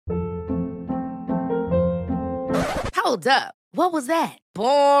Hold up. What was that?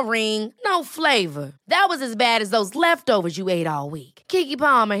 Boring. No flavor. That was as bad as those leftovers you ate all week. Keke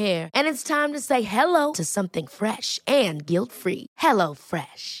Palmer here, and it's time to say hello to something fresh and guilt-free. Hello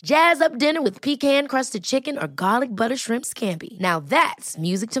Fresh. Jazz up dinner with pecan-crusted chicken or garlic butter shrimp scampi. Now that's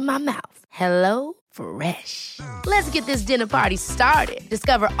music to my mouth. Hello Fresh. Let's get this dinner party started.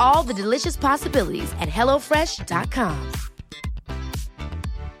 Discover all the delicious possibilities at hellofresh.com.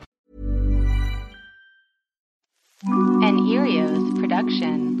 An Erios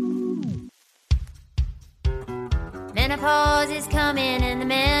production. Menopause is coming and the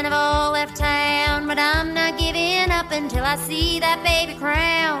men have all left town, but I'm not giving up until I see that baby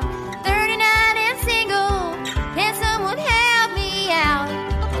crown. 39 and single, can someone help me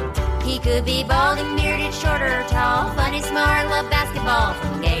out? He could be balding, bearded, short or tall, funny, smart, love basketball,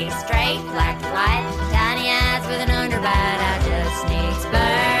 from gay to straight, black to white, tiny eyes with an underbite. I just need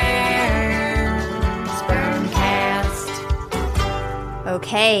sperm cast.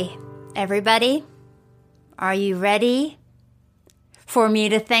 Okay, everybody, are you ready for me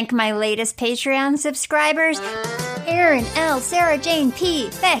to thank my latest Patreon subscribers? Aaron L., Sarah Jane P.,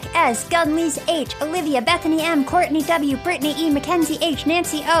 Beck S., Gunlise H., Olivia, Bethany M., Courtney W., Brittany E., Mackenzie H.,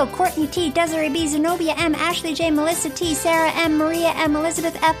 Nancy O., Courtney T., Desiree B., Zenobia M., Ashley J., Melissa T., Sarah M., Maria M.,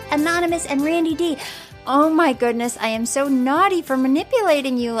 Elizabeth F., Anonymous, and Randy D. Oh my goodness, I am so naughty for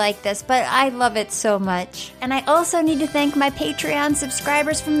manipulating you like this, but I love it so much. And I also need to thank my Patreon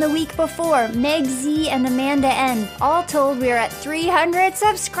subscribers from the week before, Meg Z and Amanda N. All told, we are at 300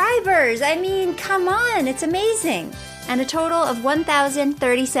 subscribers. I mean, come on, it's amazing. And a total of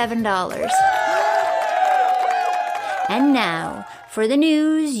 $1,037. And now, for the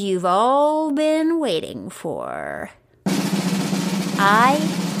news you've all been waiting for. I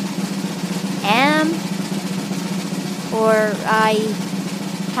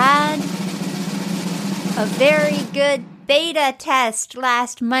had a very good beta test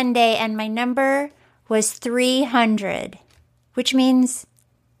last Monday, and my number was 300, which means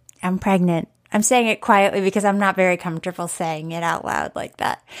I'm pregnant. I'm saying it quietly because I'm not very comfortable saying it out loud like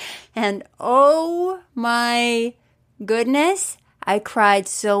that. And oh my goodness, I cried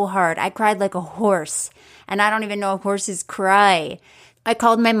so hard. I cried like a horse, and I don't even know if horses cry. I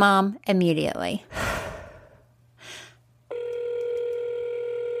called my mom immediately.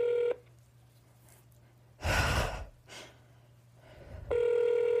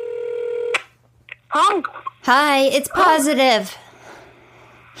 Hi. Hi, it's positive.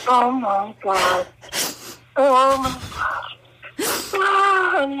 Oh my God. Oh my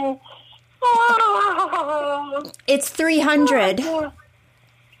God. Oh. It's 300. What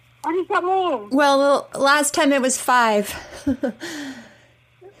does that mean? Well, last time it was 5.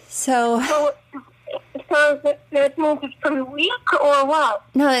 So that means it's pretty weak or what?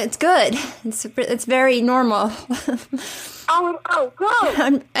 no, it's good. It's very normal. Oh,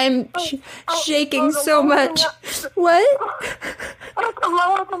 good. I'm shaking so much. What? The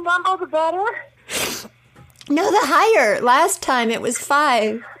lower the number, the better? No, the higher. Last time it was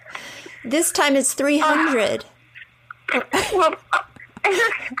 5. This time it's 300. Well,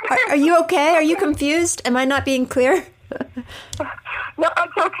 Are you okay? Are you confused? Am I not being clear? no,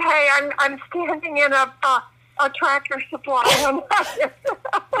 it's okay. I'm standing in a Tractor Supply.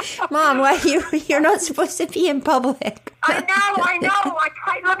 Mom, why you're not supposed to be in public? I know.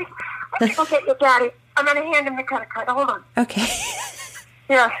 Let me go get your daddy. I'm going to hand him the credit card. Hold on. Okay.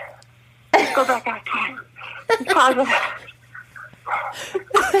 Yeah. Go back outside. Positive.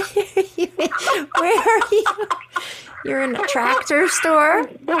 Where are you? You're in a tractor store?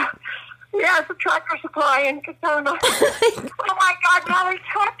 Yeah, it's a Tractor Supply in Katona. Oh my God, Molly,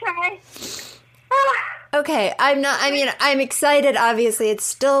 talk to me. Okay, I'm excited, obviously. It's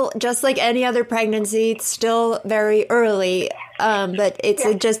still, just like any other pregnancy, it's still very early, but it's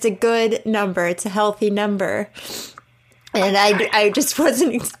just a good number. It's a healthy number. And I just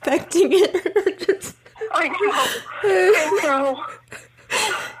wasn't expecting it. I know.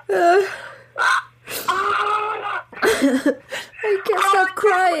 I can't stop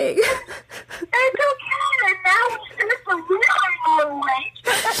crying. It's okay. Now it's a really long wait.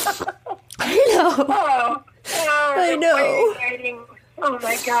 I know. I know. Oh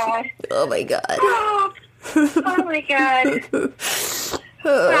my God. Oh my God. Oh my God.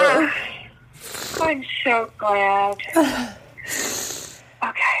 I'm so glad.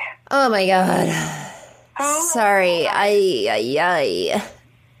 Okay. Oh my God. Oh Sorry. my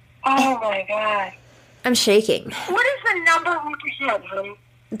Oh my God. I'm shaking. What is the number represent, honey?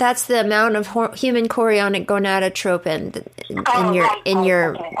 That's the amount of human chorionic gonadotropin in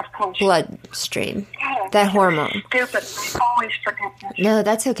your bloodstream. That hormone. Stupid. I always forget this. No,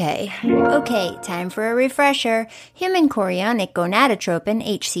 that's okay. Okay, time for a refresher. Human chorionic gonadotropin,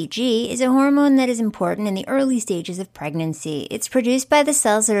 HCG, is a hormone that is important in the early stages of pregnancy. It's produced by the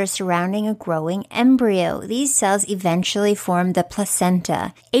cells that are surrounding a growing embryo. These cells eventually form the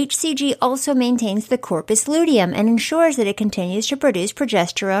placenta. HCG also maintains the corpus luteum and ensures that it continues to produce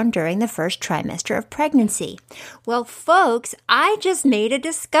progesterone during the first trimester of pregnancy. Well, folks, I just made a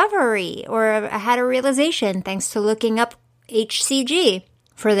discovery, or I had a realization thanks to looking up HCG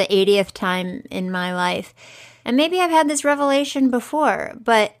for the 80th time in my life. And maybe I've had this revelation before,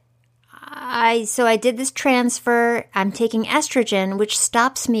 but I did this transfer. I'm taking estrogen, which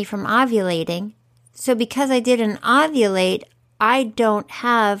stops me from ovulating. So because I didn't ovulate, I don't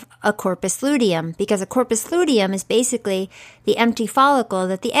have a corpus luteum, because a corpus luteum is basically the empty follicle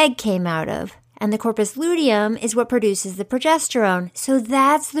that the egg came out of. And the corpus luteum is what produces the progesterone. So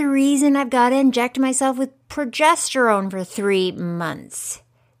that's the reason I've got to inject myself with progesterone for 3 months.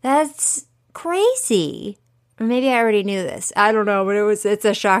 That's crazy. Or maybe I already knew this. I don't know, but it's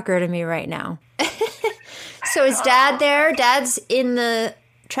a shocker to me right now. So is Dad there? Dad's in the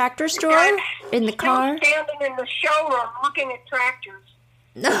tractor store? In the car? Standing in the showroom looking at tractors.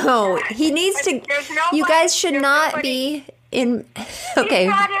 No, he needs to. You guys should not be in. Okay.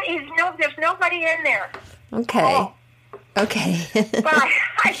 There's nobody in there. Okay. Oh. Okay. But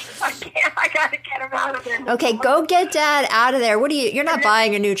I can't. I gotta get him out of there. Okay, go get Dad out of there. What are you? You're not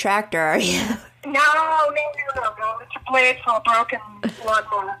buying a new tractor, are you? No. It's a blade for a broken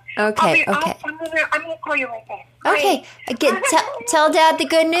lawnmower. Okay. I'm gonna call you right back. Okay. Tell Dad the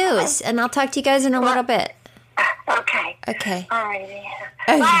good news, and I'll talk to you guys in a little bit. Okay. Okay. All right.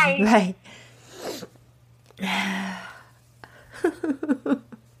 Okay, Bye.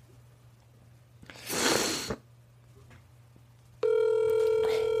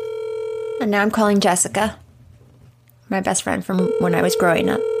 And now I'm calling Jessica, my best friend from when I was growing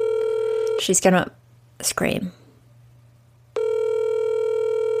up. She's gonna scream.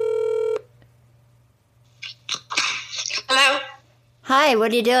 Hello? Hi,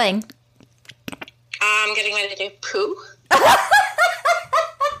 what are you doing? I'm getting ready to do poo.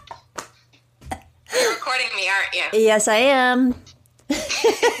 You're recording me, aren't you? Yes, I am.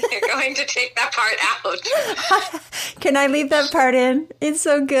 You're going to take that part out. Can I leave that part in? It's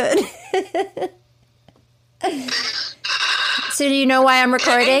so good. So do you know why I'm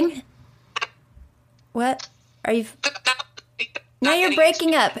recording? What? Are you... Now you're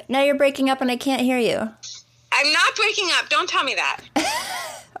breaking up. Now you're breaking up and I can't hear you. I'm not breaking up. Don't tell me that.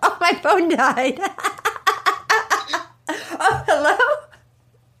 Oh, my phone died. Oh, hello?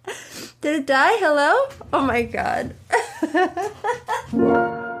 Did it die? Hello? Oh, my God.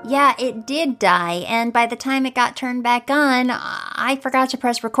 Yeah, it did die, and by the time it got turned back on, I forgot to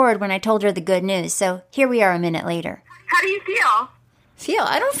press record when I told her the good news, so here we are a minute later. How do you feel?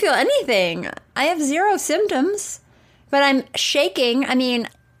 I don't feel anything. I have 0 symptoms, but I'm shaking. I mean,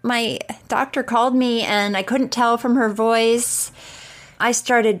 my doctor called me, and I couldn't tell from her voice. I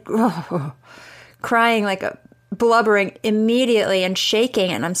started crying like a blubbering immediately and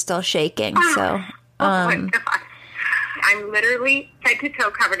shaking, and I'm still shaking, so... Oh my God. I'm literally head to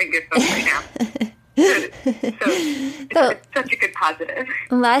toe covered in goosebumps right now. It's such a good positive.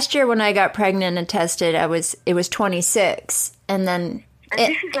 Last year when I got pregnant and tested, it was 26, and then... this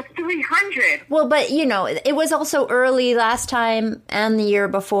is a 300. Well, but, you know, it was also early last time and the year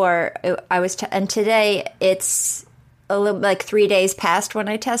before and today it's a little like 3 days past when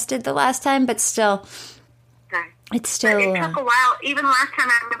I tested the last time, but still, it's still... It took a while. Even last time,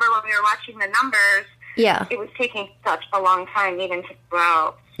 I remember when we were watching the numbers, yeah, it was taking such a long time even to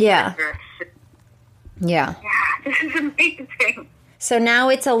grow. Yeah. Yeah, this is amazing. So now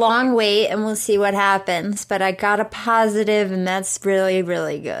it's a long wait, and we'll see what happens. But I got a positive, and that's really,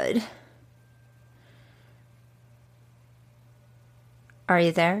 really good. Are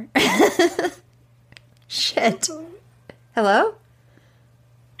you there? Shit. Hello?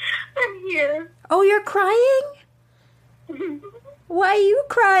 I'm here. Oh, you're crying? Why are you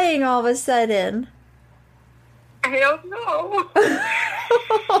crying all of a sudden? I don't know.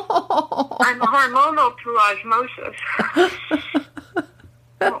 I'm hormonal through osmosis.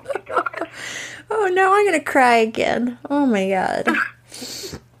 Oh my God. Oh, now I'm going to cry again. Oh my God.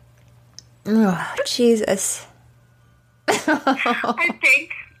 Oh, Jesus. I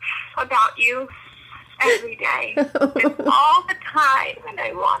think about you every day. And all the time. And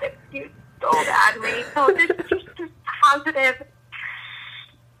I wanted you so badly. So this is just positive.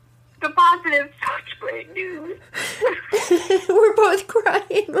 The positive is so great news. We're both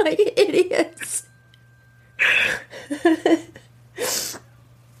crying like idiots.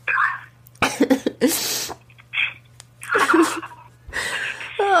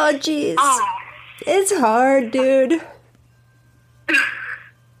 Oh, jeez. It's hard, dude.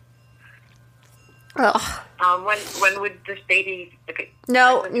 Oh. When would this baby... Okay,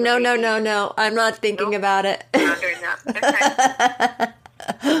 No. I'm not thinking about it. Not doing that. Okay.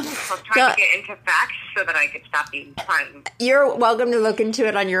 I'm trying to get into facts so that I could stop being fun. You're welcome to look into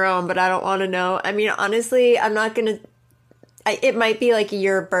it on your own, but I don't want to know. I mean, honestly, I'm not going to... It might be like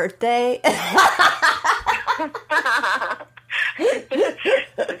your birthday.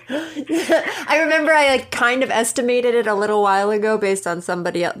 I remember I kind of estimated it a little while ago based on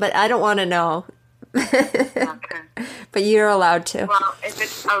somebody else, but I don't want to know. Okay. But you're allowed to. Well, if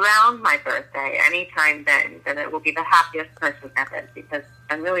it's around my birthday, anytime then it will be the happiest person ever, because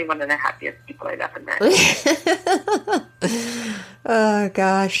I'm really one of the happiest people I've ever met. Oh,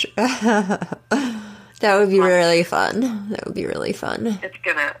 gosh. That would be really fun. That would be really fun. It's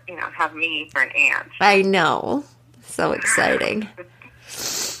gonna, have me for an aunt. I know. So exciting.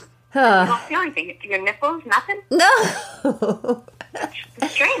 You don't feel anything. Your nipples? Nothing? No.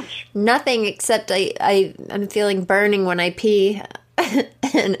 It's strange. Nothing except I'm feeling burning when I pee.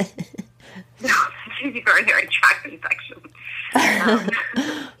 And No, you urinary tract infection.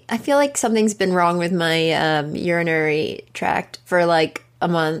 I feel like something's been wrong with my urinary tract for like a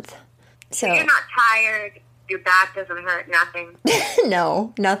month. So You're not tired. Your back doesn't hurt. Nothing.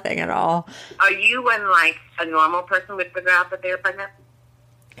 No, nothing at all. Are you when like a normal person would figure out that they're pregnant?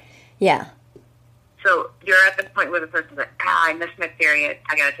 Yeah. So you're at the point where the person's like, I missed my period.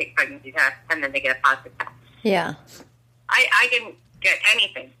 I got to take a pregnancy test, and then they get a positive test. Yeah. I didn't get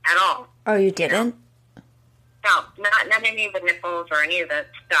anything at all. Oh, you didn't? No, not any of the nipples or any of the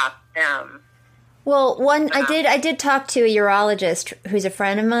stuff. Well, I did talk to a urologist who's a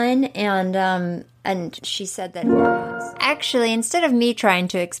friend of mine, and she said that hormones. Actually, instead of me trying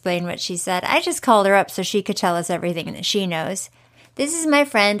to explain what she said, I just called her up so she could tell us everything that she knows. This is my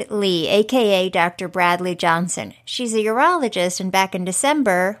friend Lee, aka Dr. Bradley Johnson. She's a urologist, and back in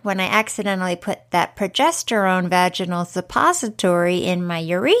December, when I accidentally put that progesterone vaginal suppository in my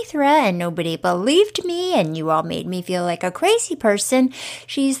urethra and nobody believed me and you all made me feel like a crazy person,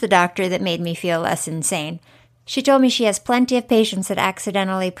 she's the doctor that made me feel less insane. She told me she has plenty of patients that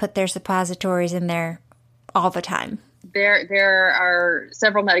accidentally put their suppositories in there all the time. There are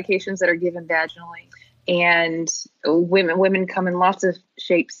several medications that are given vaginally. And women come in lots of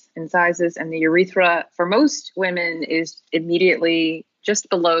shapes and sizes, and the urethra for most women is immediately just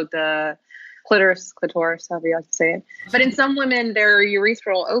below the clitoris, however you like to say it. But in some women, their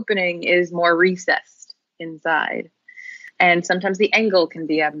urethral opening is more recessed inside, and sometimes the angle can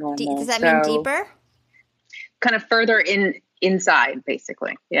be abnormal. Does that mean deeper? Kind of further inside,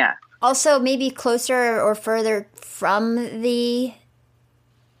 basically. Yeah. Also, maybe closer or further from the.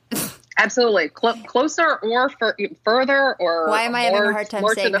 Absolutely. Closer or further or why am I having a hard time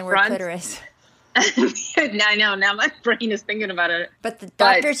saying the word clitoris? I know. Now my brain is thinking about it. But the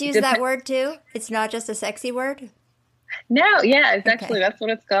doctors use that word too? It's not just a sexy word? No, yeah, it's okay. Actually, that's what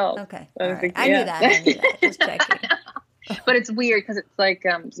it's called. Okay. Right. I knew that. Just checking. But it's weird because it's like,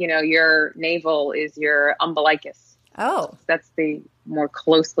 your navel is your umbilicus. Oh. That's the more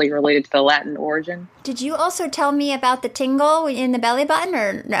closely related to the Latin origin. Did you also tell me about the tingle in the belly button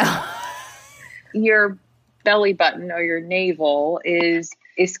or no? Your belly button or your navel is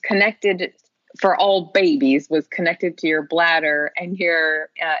connected for all babies, was connected to your bladder and your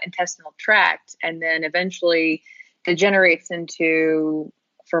intestinal tract, and then eventually degenerates into,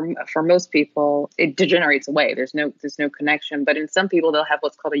 for most people, it degenerates away. There's no connection. But in some people, they'll have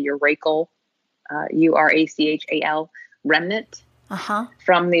what's called a urachal, urachal remnant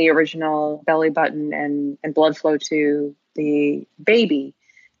from the original belly button and blood flow to the baby.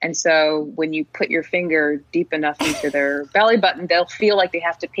 And so when you put your finger deep enough into their belly button, they'll feel like they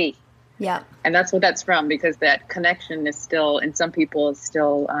have to pee. Yeah. And that's what that's from, because that connection is still, in some people, is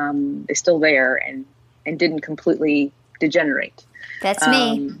still there and didn't completely degenerate. That's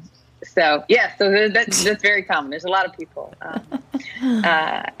me. So that's very common. There's a lot of people.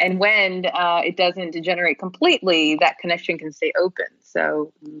 And when it doesn't degenerate completely, that connection can stay open.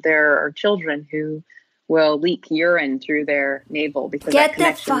 So there are children who will leak urine through their navel because that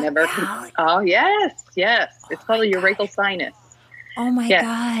connection never. Oh yes. It's called a urachal sinus. Oh my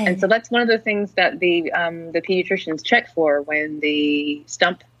God! And so that's one of the things that the pediatricians check for when the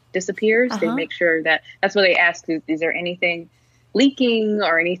stump disappears. They make sure that's what they ask: is there anything leaking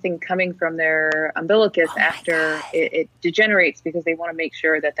or anything coming from their umbilicus after it degenerates? Because they want to make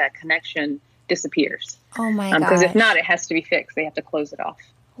sure that connection disappears. Oh my gosh. Because if not, it has to be fixed. They have to close it off.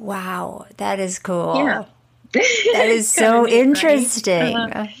 Wow, that is cool. Yeah. That is so neat, interesting.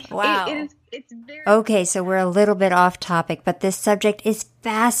 right? Wow. It's very Okay, so we're a little bit off topic, but this subject is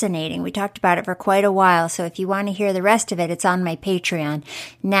fascinating. We talked about it for quite a while, so if you want to hear the rest of it, it's on my Patreon.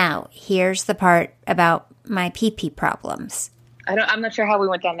 Now, here's the part about my pee-pee problems. I'm not sure how we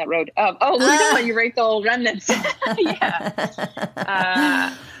went down that road. You urethral remnants.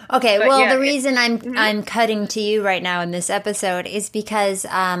 Yeah. Okay, But well, yeah, the reason I'm cutting to you right now in this episode is because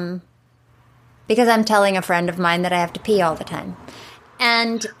I'm telling a friend of mine that I have to pee all the time.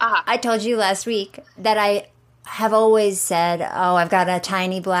 And I told you last week that I have always said, oh, I've got a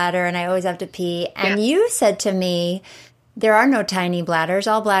tiny bladder and I always have to pee. And you said to me, there are no tiny bladders.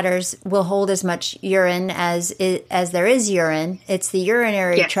 All bladders will hold as much urine as there is urine. It's the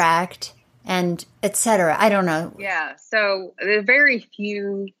urinary tract and etc. I don't know. Yeah. So there are very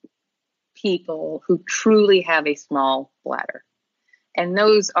few people who truly have a small bladder. And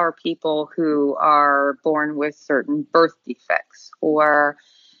those are people who are born with certain birth defects or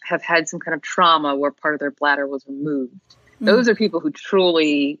have had some kind of trauma where part of their bladder was removed. Those are people who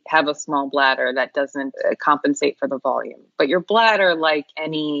truly have a small bladder that doesn't compensate for the volume. But your bladder, like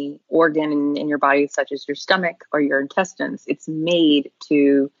any organ in your body, such as your stomach or your intestines, it's made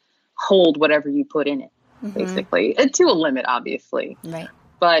to hold whatever you put in it, basically, to a limit, obviously. Right.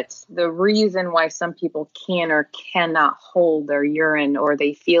 But the reason why some people can or cannot hold their urine or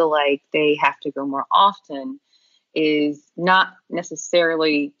they feel like they have to go more often is not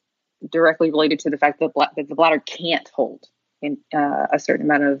necessarily directly related to the fact that the bladder can't hold a certain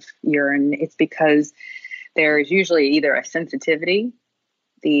amount of urine. It's because there's usually either a sensitivity,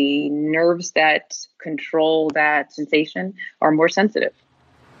 the nerves that control that sensation are more sensitive.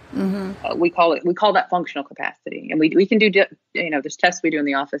 We call that functional capacity, and we can do there's tests we do in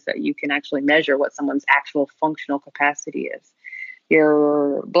the office that you can actually measure what someone's actual functional capacity is.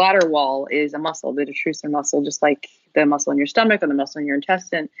 Your bladder wall is a muscle, the detrusor muscle, just like the muscle in your stomach or the muscle in your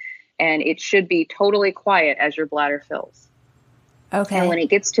intestine, and it should be totally quiet as your bladder fills. Okay. And when it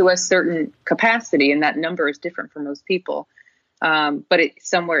gets to a certain capacity, and that number is different for most people, but it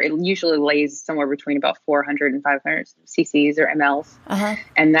usually lays somewhere between about 400 and 500 cc's or mLs.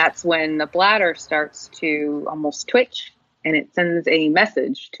 And that's when the bladder starts to almost twitch and it sends a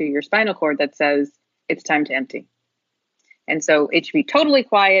message to your spinal cord that says it's time to empty. And so it should be totally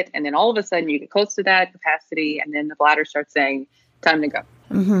quiet. And then all of a sudden you get close to that capacity and then the bladder starts saying time to go.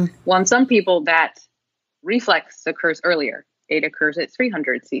 Well, in some people that reflex occurs earlier. It occurs at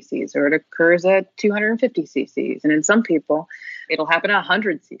 300 cc's or it occurs at 250 cc's. And in some people, it'll happen at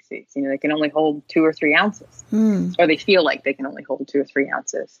 100 cc's. They can only hold 2 or 3 ounces, or they feel like they can only hold 2 or 3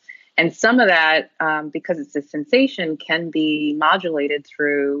 ounces. And some of that, because it's a sensation, can be modulated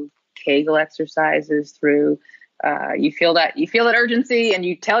through Kegel exercises, through you feel that urgency and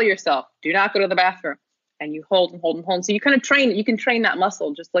you tell yourself, do not go to the bathroom, and you hold and hold and hold. So you can train that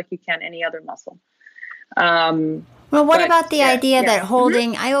muscle just like you can any other muscle. Well, what about the idea that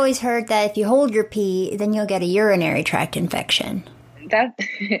holding, I always heard that if you hold your pee, then you'll get a urinary tract infection. That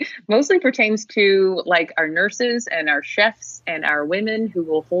mostly pertains to like our nurses and our chefs and our women who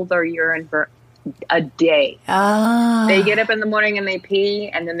will hold their urine for a day. They get up in the morning and they pee,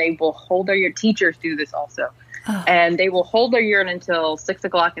 and then they will hold their teachers do this also. And they will hold their urine until 6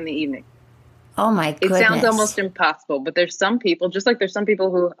 o'clock in the evening. Oh my goodness. It sounds almost impossible, but there's some people, just like there's some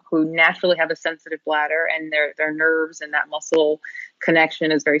people who naturally have a sensitive bladder and their nerves and that muscle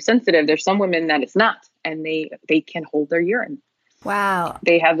connection is very sensitive. There's some women that it's not, and they can hold their urine. Wow.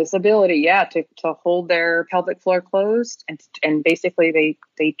 They have this ability, to hold their pelvic floor closed, and basically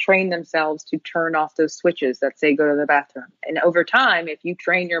they train themselves to turn off those switches that say go to the bathroom. And over time, if you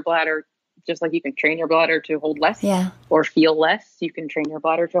train your bladder, just like you can train your bladder to hold less or feel less, you can train your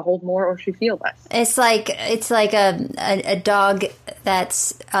bladder to hold more or to feel less. It's like a dog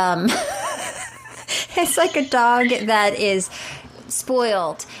that's it's like a dog that is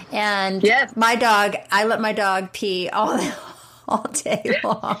spoiled. And my dog, I let my dog pee all day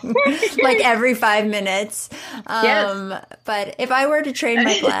long, like every 5 minutes. But if I were to train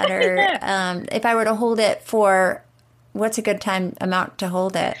my bladder, if I were to hold it for, what's a good amount to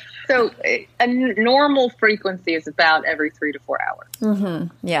hold it? So a normal frequency is about every 3 to 4 hours.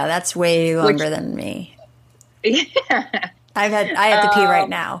 Yeah, that's way longer than me. Yeah. I have to pee right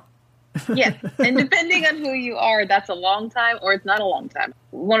now. Yes. And depending on who you are, that's a long time or it's not a long time.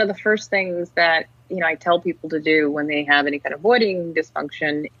 One of the first things that I tell people to do when they have any kind of voiding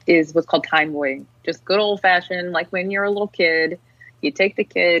dysfunction is what's called time voiding. Just good old fashioned, like when you're a little kid, you take the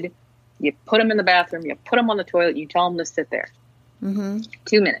kid, you put them in the bathroom, you put them on the toilet, you tell them to sit there. 2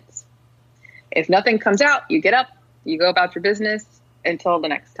 minutes. If nothing comes out, you get up, you go about your business until the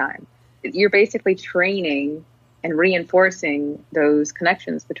next time. You're basically training and reinforcing those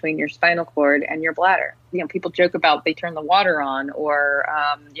connections between your spinal cord and your bladder. People joke about they turn the water on, or,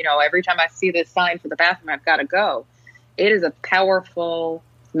 every time I see this sign for the bathroom, I've got to go. It is a powerful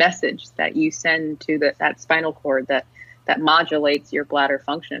message that you send to that spinal cord that modulates your bladder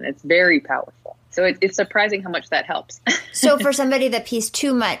function. It's very powerful. So it's surprising how much that helps. So for somebody that pees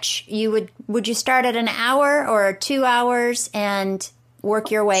too much, would you start at an hour or 2 hours and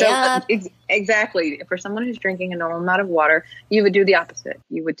work your way up? Exactly. For someone who's drinking a normal amount of water, you would do the opposite.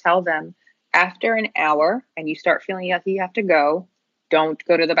 You would tell them after an hour and you start feeling like you have to go, don't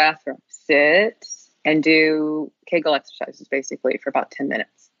go to the bathroom. Sit and do Kegel exercises basically for about 10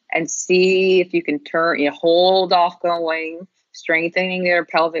 minutes and see if you can hold off going, strengthening your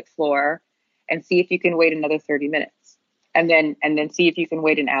pelvic floor, and see if you can wait another 30 minutes and then see if you can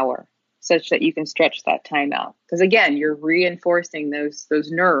wait an hour, such that you can stretch that time out. Because again, you're reinforcing those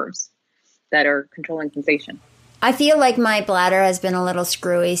nerves that are controlling sensation. I feel like my bladder has been a little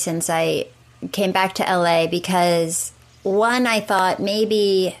screwy since I came back to LA because, one, I thought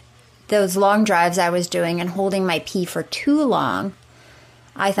maybe those long drives I was doing and holding my pee for too long,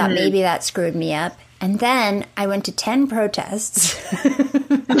 I thought maybe that screwed me up. And then I went to 10 protests.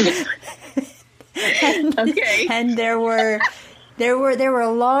 And there were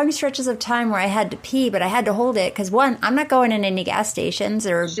long stretches of time where I had to pee, but I had to hold it because, one, I'm not going in any gas stations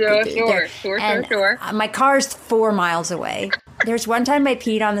or sure. My car's 4 miles away. There's one time I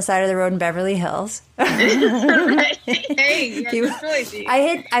peed on the side of the road in Beverly Hills. I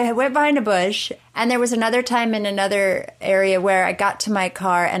went behind a bush, and there was another time in another area where I got to my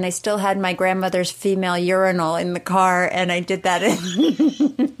car and I still had my grandmother's female urinal in the car, and I did that.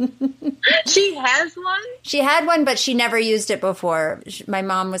 She has one? She had one, but she never used it before. My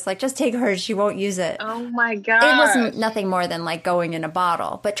mom was like, just take hers. She won't use it. Oh, my God. It wasn't nothing more than like going in a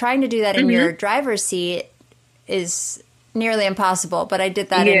bottle. But trying to do that in your driver's seat is nearly impossible. But I did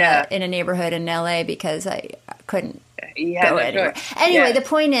that in a neighborhood in LA because I couldn't go anywhere. Anyway, the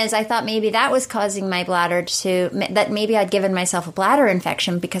point is, I thought maybe that was causing my bladder that maybe I'd given myself a bladder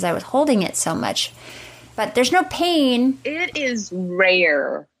infection because I was holding it so much. But there's no pain. It is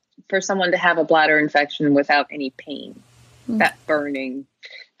rare for someone to have a bladder infection without any pain, that burning.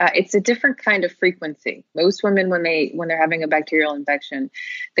 It's a different kind of frequency. Most women, when they're having a bacterial infection,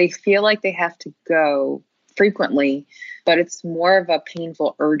 they feel like they have to go frequently, but it's more of a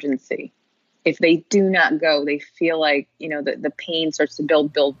painful urgency. If they do not go, they feel like, the pain starts to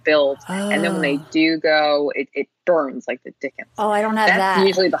build. Oh. And then when they do go, it burns like the dickens. Oh, I don't have that. That's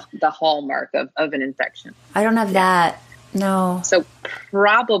usually the hallmark of an infection. I don't have that. No. So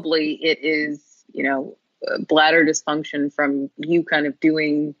probably it is, bladder dysfunction from you kind of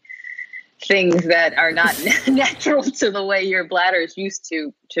doing things that are not natural to the way your bladder is used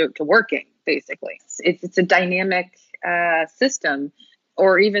to working, basically. It's a dynamic system.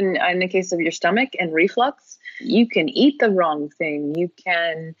 Or even in the case of your stomach and reflux, you can eat the wrong thing. You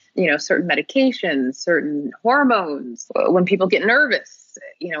can, certain medications, certain hormones. When people get nervous,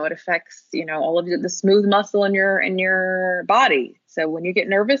 it affects, all of the smooth muscle in your body. So when you get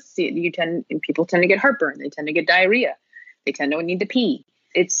nervous, people tend to get heartburn. They tend to get diarrhea. They tend to need to pee.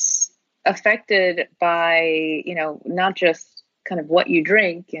 It's affected by, not just kind of what you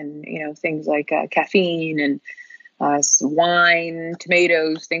drink and, things like caffeine and wine,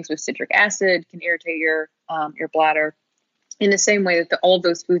 tomatoes, things with citric acid can irritate your bladder in the same way that all of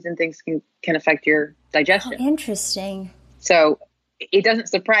those foods and things can affect your digestion. Oh, interesting. So it doesn't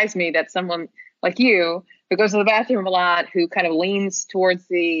surprise me that someone like you who goes to the bathroom a lot, who kind of leans towards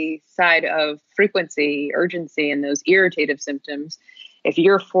the side of frequency, urgency, and those irritative symptoms, if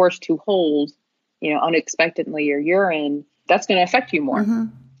you're forced to hold, unexpectedly your urine, that's going to affect you more. Mm-hmm.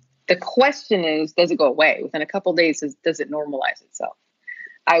 The question is, does it go away? Within a couple of days, does it normalize itself?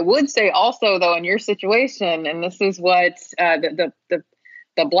 I would say also, though, in your situation, and this is what the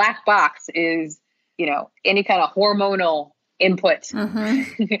black box is, any kind of hormonal input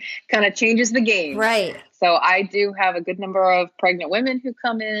kind of changes the game. Right. So I do have a good number of pregnant women who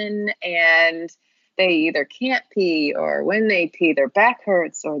come in and they either can't pee, or when they pee, their back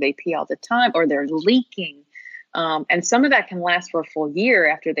hurts, or they pee all the time, or they're leaking. And some of that can last for a full year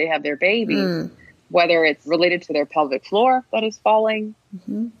after they have their baby, whether it's related to their pelvic floor that is falling,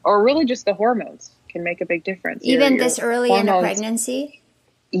 or really just the hormones can make a big difference. Even this early in a pregnancy?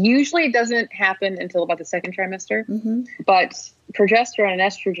 Usually it doesn't happen until about the second trimester, but progesterone and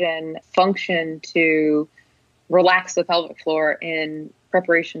estrogen function to relax the pelvic floor in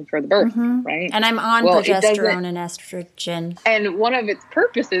preparation for the birth, right? And I'm on progesterone and estrogen. And one of its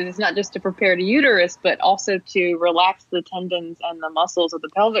purposes is not just to prepare the uterus, but also to relax the tendons and the muscles of the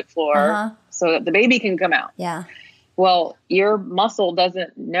pelvic floor so that the baby can come out. Yeah. Well, your muscle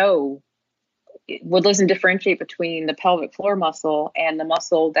doesn't know. Well, doesn't differentiate between the pelvic floor muscle and the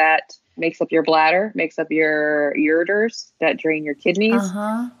muscle that makes up your bladder, makes up your ureters that drain your kidneys,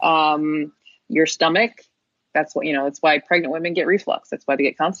 your stomach. That's what, it's why pregnant women get reflux. That's why they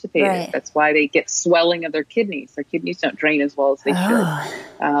get constipated. Right. That's why they get swelling of their kidneys. Their kidneys don't drain as well as they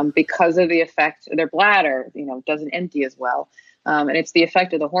should because of the effect of their bladder, doesn't empty as well. And it's the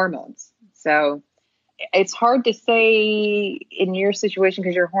effect of the hormones. So it's hard to say in your situation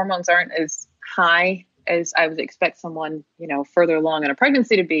because your hormones aren't as high as I would expect someone, further along in a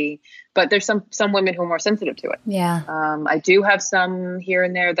pregnancy to be, but there's some women who are more sensitive to it. Yeah. I do have some here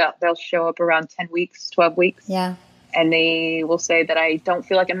and there that they'll show up around 10 weeks, 12 weeks. Yeah. And they will say that I don't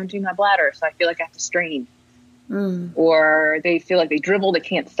feel like I'm emptying my bladder. So I feel like I have to strain. Or they feel like they dribble, they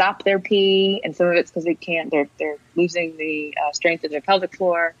can't stop their pee. And some of it's because they're losing the strength of their pelvic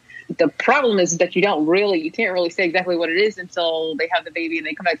floor. The problem is that you can't really say exactly what it is until they have the baby and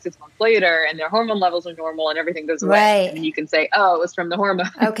they come back 6 months later and their hormone levels are normal and everything goes away. Right. And then you can say, oh, it was from the hormone.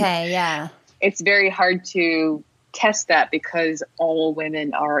 Okay. Yeah. It's very hard to test that because all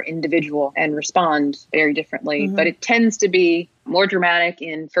women are individual and respond very differently, but it tends to be more dramatic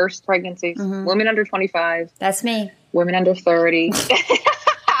in first pregnancies, women under 25. That's me. Women under 30.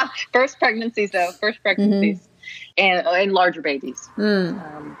 First pregnancies. And larger babies.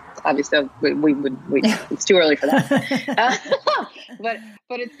 Obviously, we it's too early for that. But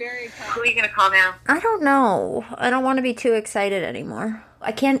it's very. Who are you going to call now? I don't know. I don't want to be too excited anymore.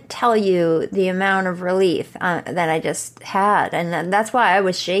 I can't tell you the amount of relief that I just had. And that's why I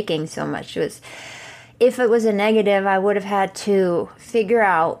was shaking so much. If it was a negative, I would have had to figure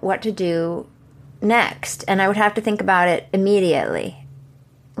out what to do next. And I would have to think about it immediately.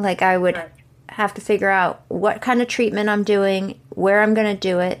 Like I would have to figure out what kind of treatment I'm doing, where I'm going to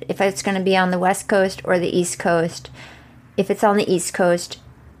do it, if it's going to be on the West Coast or the East Coast. If it's on the East Coast,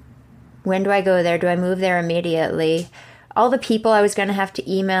 when do I go there? Do I move there immediately? All the people I was going to have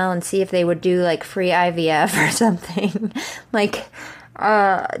to email and see if they would do like free IVF or something.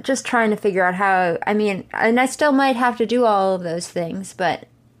 Just trying to figure out how, and I still might have to do all of those things, but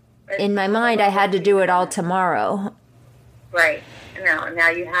in my mind I had to do it all tomorrow. Right. Now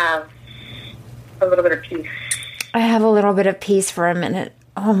you have a little bit of peace. I have a little bit of peace for a minute.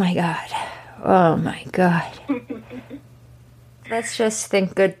 Oh my God. Let's just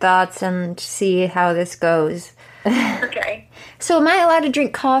think good thoughts and see how this goes. Okay. So am I allowed to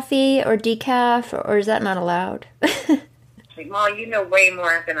drink coffee or decaf, or is that not allowed? Well, you know way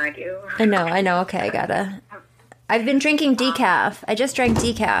more than I do. I know. Okay, I've been drinking decaf. I just drank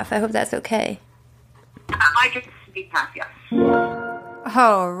decaf. I hope that's okay. I drink decaf, yes.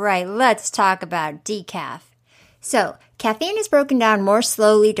 All right, let's talk about decaf. So, caffeine is broken down more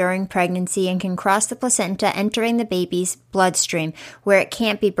slowly during pregnancy and can cross the placenta, entering the baby's bloodstream, where it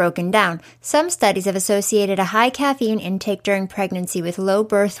can't be broken down. Some studies have associated a high caffeine intake during pregnancy with low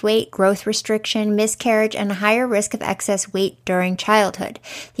birth weight, growth restriction, miscarriage, and a higher risk of excess weight during childhood.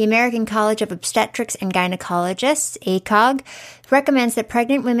 The American College of Obstetrics and Gynecologists, ACOG, recommends that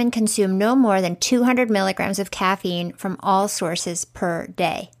pregnant women consume no more than 200 milligrams of caffeine from all sources per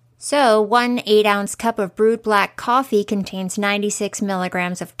day. So, 1 8-ounce cup of brewed black coffee contains 96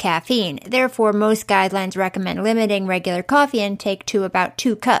 milligrams of caffeine. Therefore, most guidelines recommend limiting regular coffee intake to about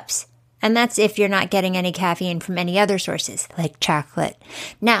 2 cups. And that's if you're not getting any caffeine from any other sources, like chocolate.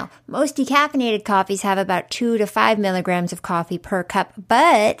 Now, most decaffeinated coffees have about 2 to 5 milligrams of coffee per cup,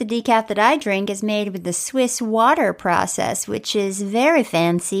 but the decaf that I drink is made with the Swiss water process, which is very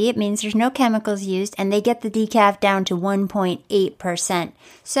fancy. It means there's no chemicals used, and they get the decaf down to 1.8%.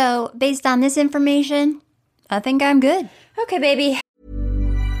 So, based on this information, I think I'm good. Okay, baby.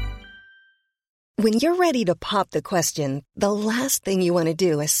 When you're ready to pop the question, the last thing you want to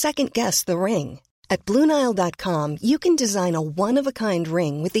do is second-guess the ring. At BlueNile.com, you can design a one-of-a-kind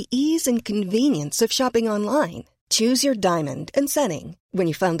ring with the ease and convenience of shopping online. Choose your diamond and setting. When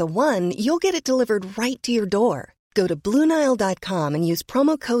you find the one, you'll get it delivered right to your door. Go to BlueNile.com and use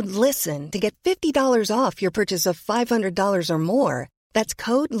promo code LISTEN to get $50 off your purchase of $500 or more. That's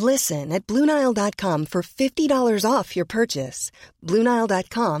code LISTEN at BlueNile.com for $50 off your purchase.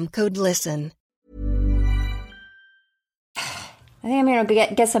 BlueNile.com, code LISTEN. I think I'm going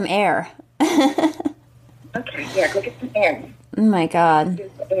to get some air. Okay, yeah, go get some air. Oh, my God.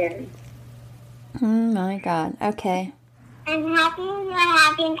 Get some air. Oh, my God. Okay. I'm happy you're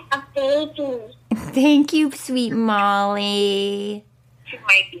having a baby. Thank you, sweet Molly. You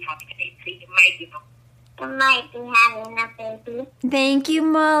might be having a baby. You might be having a baby. Thank you,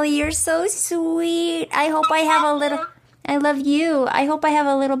 Molly. You're so sweet. I hope I have a little... I love you. I hope I have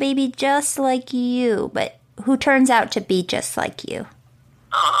a little baby just like you, but who turns out to be just like you.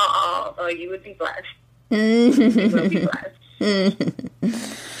 Oh, you would be blessed. You would be blessed.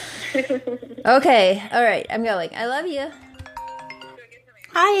 Okay, all right, I'm going. I love you.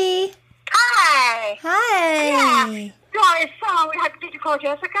 Hi. Hi. Hi. Yeah. Did you call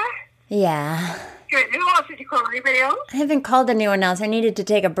Jessica? Yeah. Good. Who else did you call? Anybody else? I haven't called anyone else. I needed to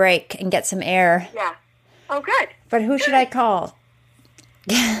take a break and get some air. Yeah. Oh, good. But who should I call?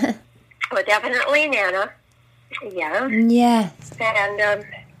 Well, definitely Nana. Yeah. Yes. And,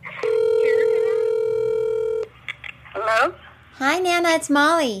 hello? Hi, Nana. It's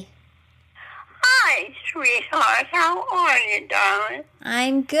Molly. Hi, sweetheart. How are you, darling?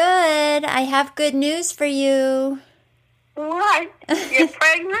 I'm good. I have good news for you. What? You're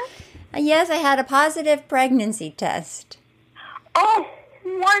pregnant? Yes, I had a positive pregnancy test. Oh,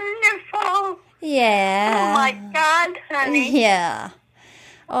 wonderful. Yeah. Oh, my God, honey. Yeah.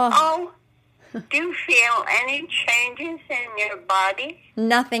 Oh, do you feel any changes in your body?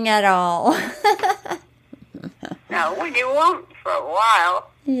 Nothing at all. No, well, you won't for a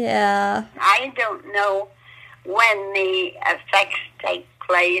while. Yeah. I don't know when the effects take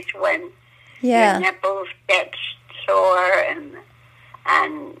place, when your nipples get sore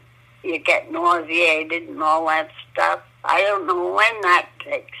and you get nauseated and all that stuff. I don't know when that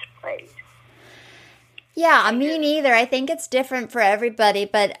takes place. Yeah, me neither. I think it's different for everybody,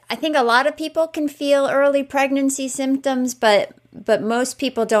 but I think a lot of people can feel early pregnancy symptoms, but most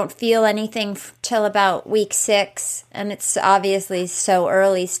people don't feel anything till about week 6, and it's obviously so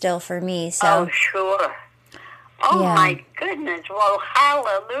early still for me. So. Oh, sure. Oh, yeah. My goodness. Well,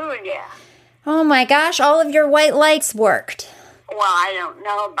 hallelujah. Oh, my gosh, all of your white lights worked. Well, I don't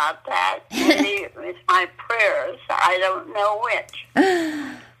know about that. Maybe it's my prayers. I don't know which.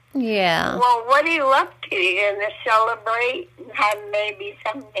 Yeah. Well, what are you up to? You're going to celebrate and have maybe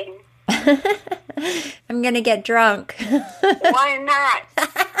something? I'm going to get drunk. Why not?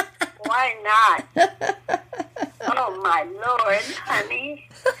 Why not? Oh, my Lord, honey.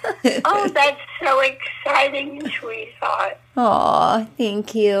 Oh, that's so exciting, sweetheart. Oh,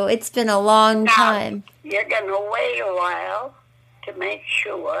 thank you. It's been a long time. You're going to wait a while to make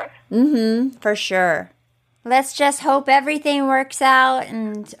sure. Mm-hmm, for sure. Let's just hope everything works out,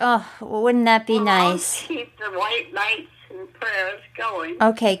 and, wouldn't that be nice? I'll keep the white lights and prayers going.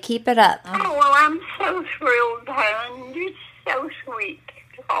 Okay, keep it up. Oh, well, I'm so thrilled, hon. You're so sweet.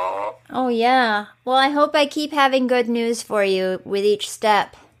 Oh, yeah. Well, I hope I keep having good news for you with each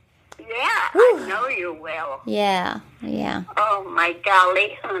step. Yeah, I know you will. Yeah. Oh, my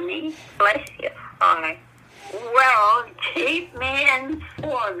golly, honey. Bless your heart. Well, keep me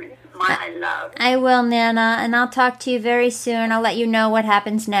informed, my love. I will, Nana, and I'll talk to you very soon. I'll let you know what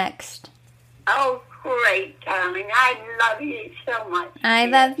happens next. Oh, great, darling. I love you so much. I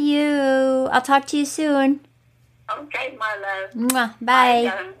love you. I'll talk to you soon. Okay, my love. Mwah. Bye.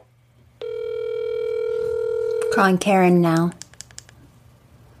 Darling. Calling Karen now.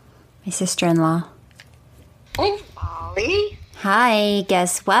 My sister-in-law. Oh, Molly. Hi,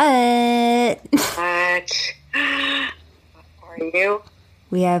 guess what? What? Are you?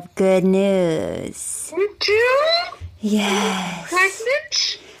 We have good news. You do? Yes.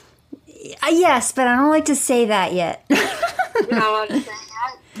 Pregnant? Yes, but I don't like to say that yet. You don't want to say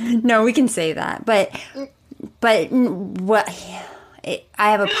that? No, we can say that. But what? I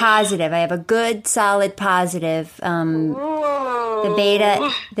have a positive. I have a good, solid positive. The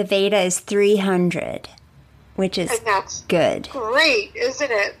beta is 300, which is And that's good. great,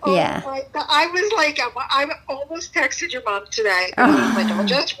 isn't it? Oh, Yeah. my God. I was like, I almost texted your mom today. I was like, don't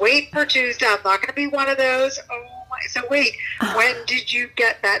just wait for Tuesday. I'm not going to be one of those. Oh my! So wait, when did you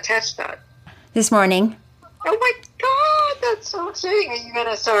get that test done? This morning. Oh my God, that's so exciting. Are you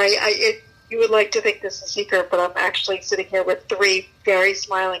gonna? Sorry, you would like to think this is a secret, but I'm actually sitting here with 3 very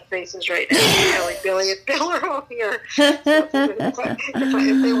smiling faces right now. Ellie, Billy, and Bill are all here. So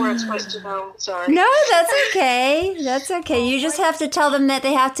if they weren't supposed to know, sorry. No, that's okay. That's okay. You just have to tell them that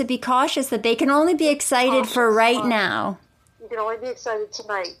they have to be cautious, that they can only be excited for right now. You can only be excited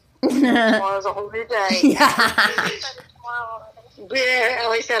tonight. Tomorrow's a whole new day. Yeah. Yeah,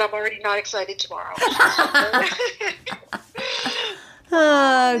 Ellie said I'm already not excited tomorrow.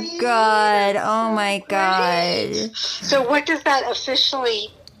 Oh, God. Oh, my God. So what does that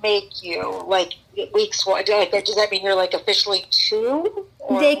officially make you? Like weeks? What does that mean? You're like officially 2?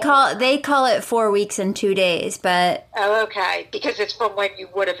 They call it 4 weeks and 2 days, but okay, because it's from when you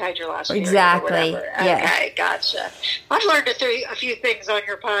would have had your last period. Exactly. Or Yeah. Okay, gotcha. I've learned a few things on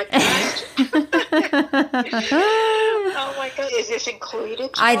your podcast. Oh my God, is this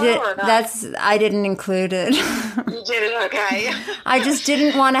included? Or not? I didn't include it. You did it, okay. I just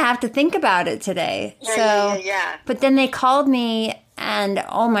didn't want to have to think about it today. Yeah. But then they called me, and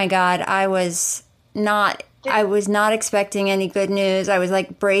oh my God, I was not expecting any good news. I was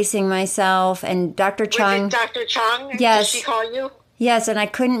like bracing myself, and Dr. Chung. Was it Dr. Chung? Yes. Did she call you? Yes, and I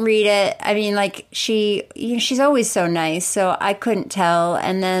couldn't read it. I mean, like she's always so nice, so I couldn't tell.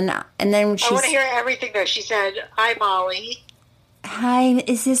 And then she. I want to hear everything though. She said, "Hi, Molly." Hi,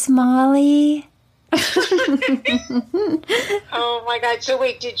 is this Molly? Oh my God! So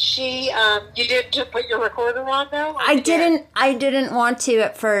wait, did she? You didn't put your recorder on though? I didn't want to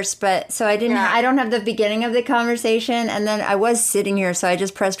at first, but so I didn't. Yeah. I don't have the beginning of the conversation, and then I was sitting here, so I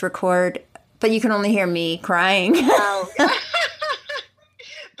just pressed record. But you can only hear me crying. Oh.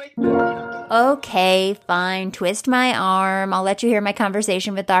 Okay, fine. Twist my arm. I'll let you hear my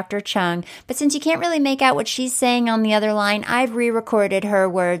conversation with Dr. Chung. But since you can't really make out what she's saying on the other line, I've re-recorded her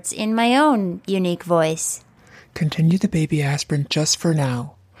words in my own unique voice. Continue the baby aspirin just for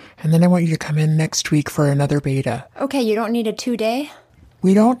now. And then I want you to come in next week for another beta. Okay, you don't need a 2-day?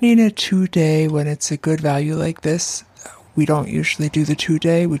 We don't need a 2-day when it's a good value like this. We don't usually do the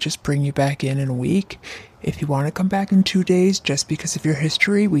 2-day. We just bring you back in a week. If you want to come back in 2 days just because of your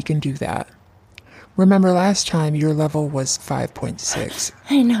history, we can do that. Remember last time your level was 5.6.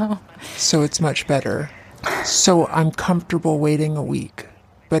 I know. So it's much better. So I'm comfortable waiting a week.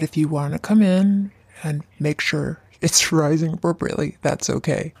 But if you want to come in and make sure it's rising appropriately, that's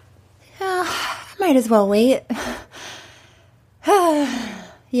okay. Might as well wait.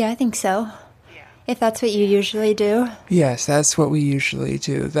 Yeah, I think so. If that's what you usually do. Yes, that's what we usually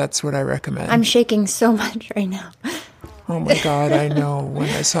do. That's what I recommend. I'm shaking so much right now. Oh my God, I know. When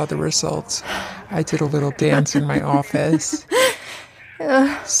I saw the results, I did a little dance in my office.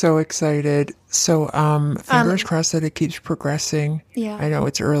 So excited. So, fingers crossed that it keeps progressing. Yeah. I know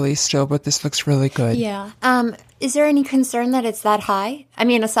it's early still, but this looks really good. Yeah. Is there any concern that it's that high? I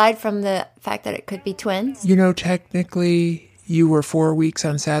mean, aside from the fact that it could be twins? You know, technically, you were 4 weeks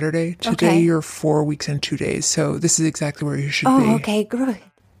on Saturday. Today, Okay. you're 4 weeks and 2 days. So this is exactly where you should be. Oh, okay, good.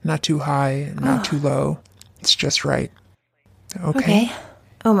 Not too high, not too low. It's just right. Okay.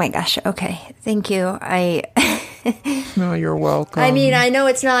 Oh my gosh. Okay. Thank you. No, you're welcome. I mean, I know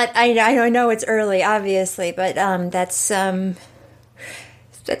it's not. I know it's early, obviously, but that's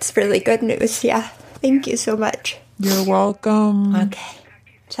really good news. Yeah. Thank you so much. You're welcome. Okay.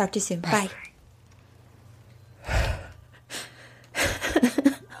 Talk to you soon. Bye.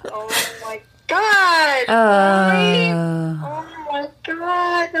 Oh my God! Molly! Oh my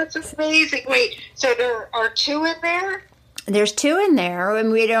God, that's amazing. Wait, so there are 2 in there? There's 2 in there,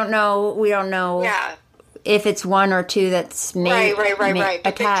 and we don't know. Yeah. If it's 1 or 2 that's Right.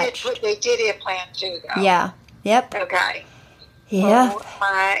 But attached. they did implant 2, though. Yeah. Yep. Okay. Yeah. Oh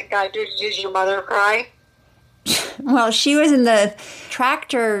my God, did your mother cry? Well, she was in the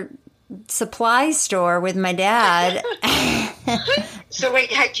tractor supply store with my dad. So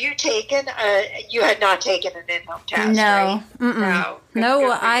wait, had you taken? You had not taken an in-home test, No. right? Mm-mm. Good No,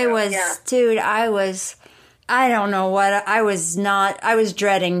 for I you. was, Yeah. dude, I don't know what, I was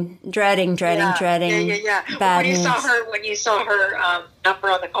dreading Yeah. bad When news. when you saw her number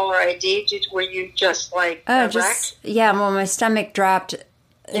on the caller ID, were you just like Oh, wrecked? well, my stomach dropped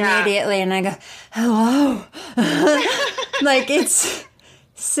immediately, and I go, hello. Like, it's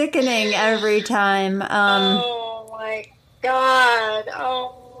sickening every time. Oh my God!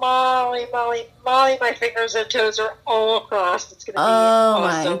 Oh, Molly, my fingers and toes are all crossed. It's going to be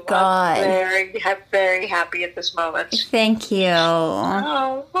awesome. My God. I'm very happy at this moment. Thank you.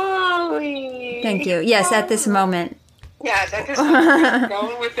 Oh, Molly. Thank you. Yes, at this moment. Yes, at this moment.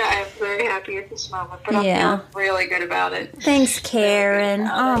 Going with that, I'm very happy at this moment. But I'm feeling really good about it. Thanks, Karen.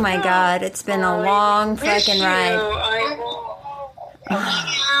 Oh my God, it's been a long fucking ride. I will. Thank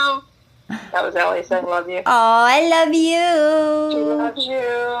you. That was Ellie saying love you. Oh, I love She you. loves you.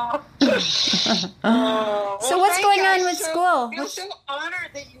 Oh, So what's thank going you. on with school? I feel so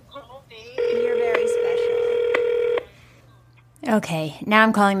honored that you called me. You're very special. Okay, now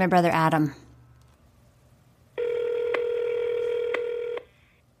I'm calling my brother Adam.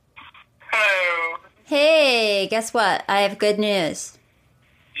 Hello. Hey, guess what? I have good news.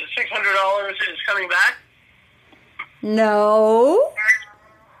 The $600 is coming back? No.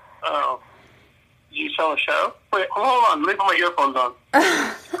 Oh. you sell a show? Wait, hold on. Leave my earphones on.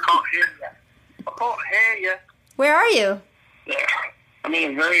 I can't hear you. I can't hear you. Where are you? There. I'm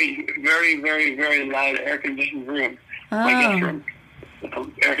in a very, very, very, very loud air-conditioned room. My guest room. With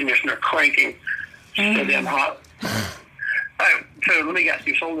the air conditioner cranking. So damn hot. All right, so let me guess.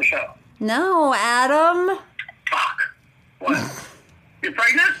 You sold the show. No, Adam. Fuck. What? You're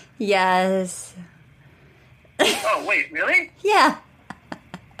pregnant? Yes. Oh, wait, really? Yeah.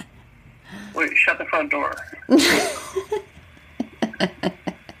 Wait, shut the front door.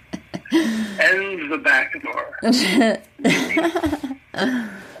 And the back door.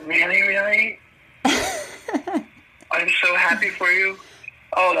 Really? I'm so happy for you.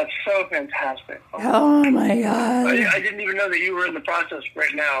 Oh, that's so fantastic. Oh my God. I didn't even know that you were in the process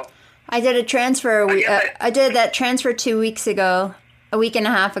right now. I did a transfer. I did that transfer 2 weeks ago, a week and a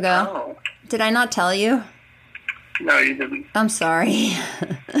half ago. Oh. Did I not tell you? No, you didn't. I'm sorry.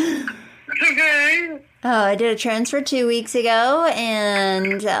 It's okay. Oh, I did a transfer 2 weeks ago,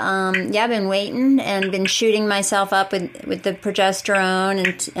 and I've been waiting and been shooting myself up with the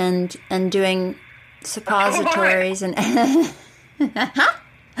progesterone and doing suppositories and.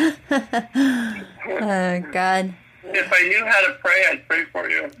 Oh God. If I knew how to pray, I'd pray for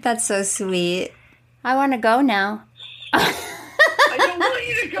you. That's so sweet. I want to go now. I don't want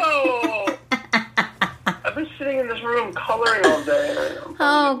you to go. I've been sitting in this room coloring all day.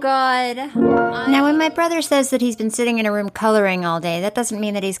 Oh, God. Now, when my brother says that he's been sitting in a room coloring all day, that doesn't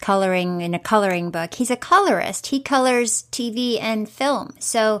mean that he's coloring in a coloring book. He's a colorist. He colors TV and film.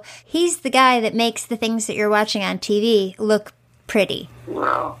 So he's the guy that makes the things that you're watching on TV look pretty.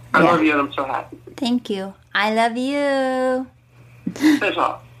 Wow. I love you and I'm so happy. Thank you. I love you. Piss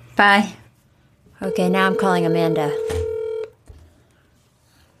off. Bye. Okay, now I'm calling Amanda.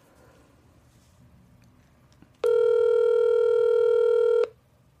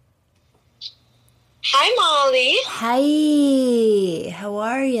 Hi, Molly. Hi. How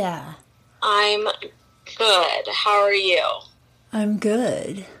are ya? I'm good. How are you? I'm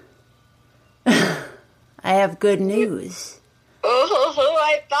good. I have good news. Oh,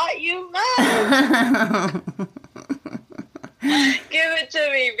 I thought you might. Give it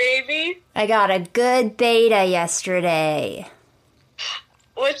to me, baby. I got a good beta yesterday.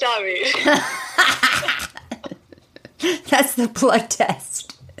 What's that mean? That's the blood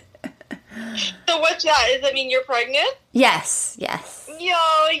test. So what's that? Does that mean you're pregnant? Yes. Yo,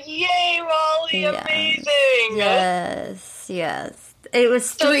 yay, Molly, Yeah. amazing. Yes. It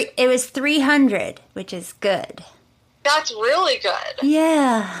was 300, which is good. That's really good.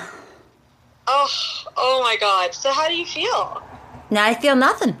 Yeah. Oh my God. So how do you feel? Now I feel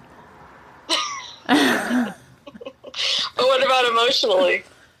nothing. But what about emotionally?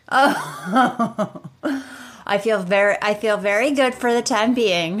 Oh. I feel very good for the time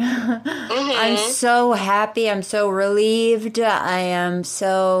being. Mm-hmm. I'm so happy. I'm so relieved. I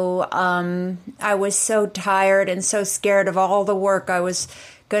was so tired and so scared of all the work I was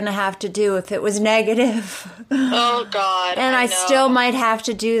going to have to do if it was negative. Oh, God. And I still might have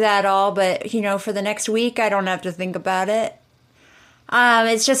to do that all, but, for the next week, I don't have to think about it.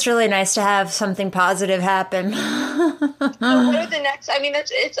 It's just really nice to have something positive happen. So what are the next? I mean,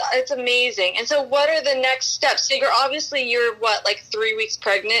 it's amazing. And so, what are the next steps? So you're what, like 3 weeks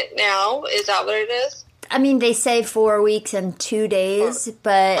pregnant now? Is that what it is? I mean, they say 4 weeks and 2 days,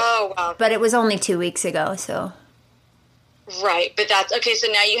 but wow. But it was only 2 weeks ago, so. Right, but that's okay.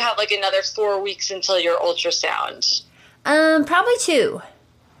 So now you have like another 4 weeks until your ultrasound. Probably 2.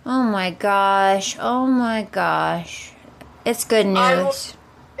 Oh my gosh. It's good news.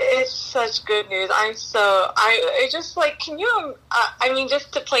 It's such good news. I just like, can you,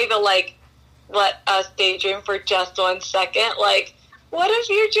 just to play the, like, let us daydream for just 1 second, like, what if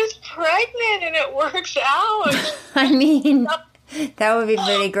you're just pregnant and it works out? I mean, that would be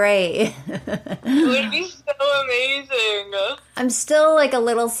pretty great. It would be so amazing. I'm still, like, a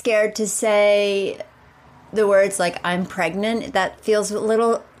little scared to say the words, like, I'm pregnant. That feels a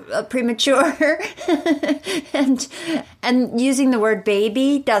little premature. and using the word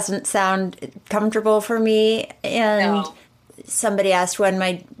baby doesn't sound comfortable for me. And somebody asked what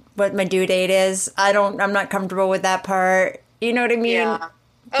my due date is. I'm not comfortable with that part. You know what I mean? Yeah.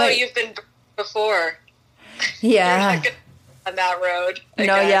 But, you've been before. Yeah. You're not on that road. Okay.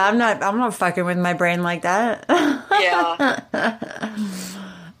 No, yeah, I'm not fucking with my brain like that. Yeah.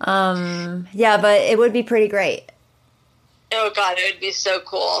 Yeah, but it would be pretty great. Oh God, it would be so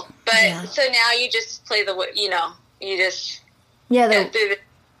cool. But so now you just play you just get through the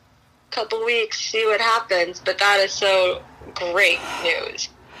couple weeks, see what happens. But that is so great news.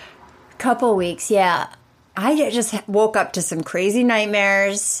 Couple weeks, yeah. I just woke up to some crazy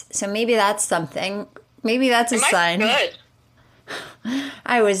nightmares. So maybe that's something. Maybe that's a sign. Good.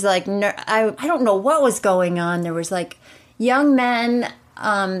 I was like, I don't know what was going on. There was like young men,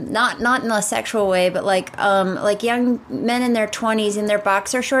 not in a sexual way, but like young men in their 20s in their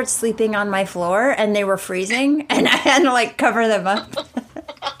boxer shorts sleeping on my floor, and they were freezing, and I had to like cover them up.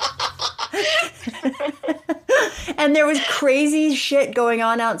 And there was crazy shit going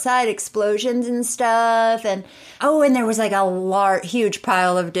on outside, explosions and stuff, and there was like a huge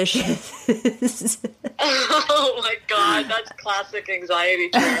pile of dishes. Oh my God, that's classic anxiety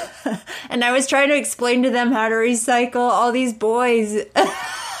trigger. And I was trying to explain to them how to recycle all these boys. I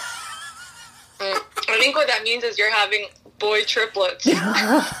think what that means is you're having boy triplets.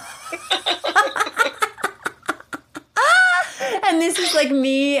 And this is like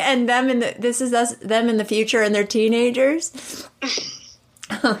me and them, and this is them in the future, and they're teenagers.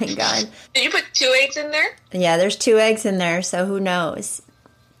 Oh my God! Did you put 2 eggs in there? Yeah, there's 2 eggs in there, so who knows?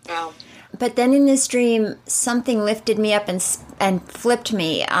 Wow. But then in this dream, something lifted me up and flipped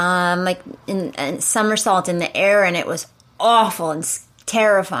me, like in somersault in the air, and it was awful and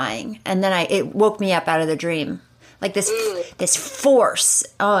terrifying. And then it woke me up out of the dream, like this force.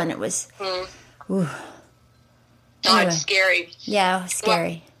 Oh, and it was. Ooh. Oh, Anyway. it's scary. Yeah,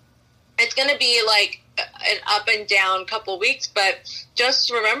 scary. Well, it's going to be like an up and down couple weeks, but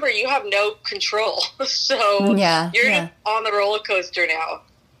just remember you have no control. So you're on the roller coaster now.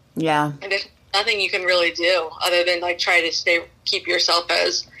 Yeah. And there's nothing you can really do other than like try to keep yourself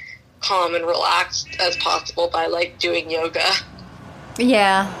as calm and relaxed as possible by like doing yoga.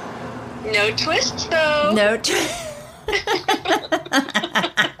 Yeah. No twists though. No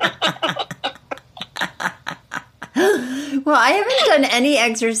Well, I haven't done any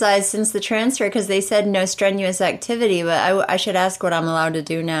exercise since the transfer because they said no strenuous activity, but I should ask what I'm allowed to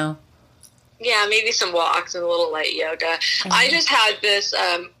do now. Yeah, maybe some walks and a little light yoga. I just had this,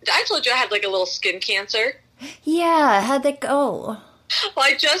 I told you I had like a little skin cancer. Yeah, how'd that go? Well,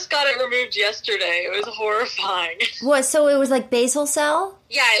 I just got it removed yesterday. It was horrifying. What, so it was like basal cell?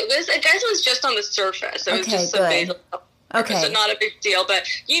 Yeah, I guess it was just on the surface. It was just some basal cell. Okay. So not a big deal, but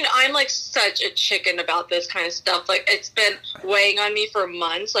I'm like such a chicken about this kind of stuff. Like it's been weighing on me for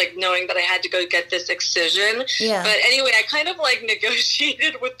months, like knowing that I had to go get this excision. Yeah. But anyway, I kind of like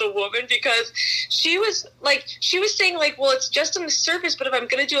negotiated with the woman because she was saying like, well, it's just on the surface, but if I'm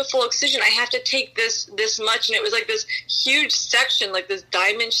going to do a full excision, I have to take this much. And it was like this huge section, like this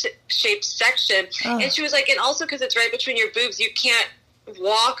diamond shaped section. Oh. And she was like, and also because it's right between your boobs, you can't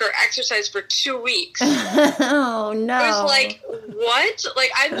walk or exercise for 2 weeks. Oh no. I was like, what? Like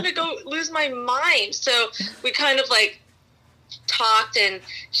I'm gonna go lose my mind. So we kind of like talked, and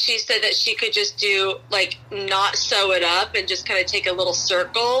she said that she could just do like not sew it up and just kind of take a little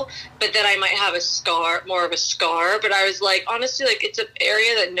circle, but then I might have a scar, more of a scar. But I was like, honestly, like it's an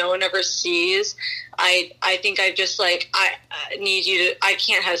area that no one ever sees. I think I just like I need you to, I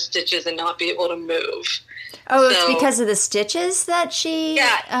can't have stitches and not be able to move. Oh, it's because of the stitches that she...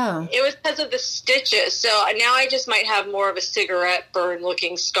 Yeah, oh. It was because of the stitches. So now I just might have more of a cigarette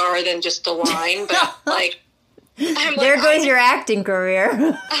burn-looking scar than just a line. But, like... There goes your acting career.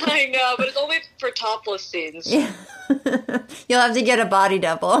 I know, but it's only for topless scenes. Yeah. You'll have to get a body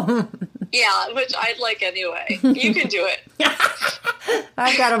double. Yeah, which I'd like anyway. You can do it.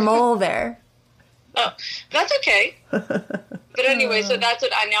 I've got a mole there. Oh, that's okay. But anyway, so that's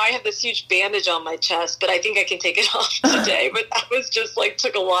what now I have this huge bandage on my chest, but I think I can take it off today. But that was just like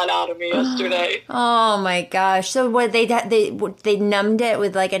took a lot out of me yesterday. Oh my gosh! So what they numbed it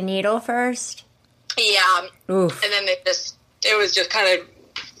with like a needle first? Yeah. Oof. And then it was just kind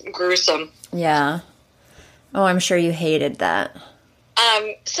of gruesome. Yeah. Oh, I'm sure you hated that.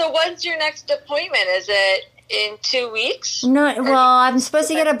 So when's your next appointment? Is it in 2 weeks? No, well, I'm supposed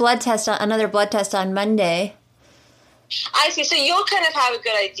to get another blood test on Monday. I see. So you'll kind of have a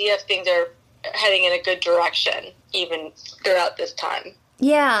good idea if things are heading in a good direction, even throughout this time.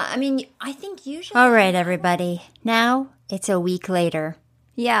 Yeah, I mean, I think usually... All right, everybody. Now it's a week later.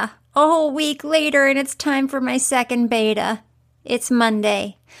 Yeah, a whole week later, and it's time for my second beta. It's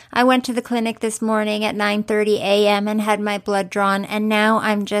Monday. I went to the clinic this morning at 9:30 a.m. and had my blood drawn, and now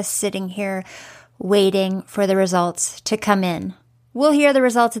I'm just sitting here waiting for the results to come in. We'll hear the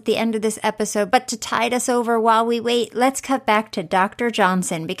results at the end of this episode, but to tide us over while we wait, let's cut back to Dr.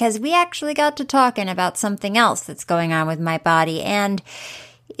 Johnson, because we actually got to talking about something else that's going on with my body, and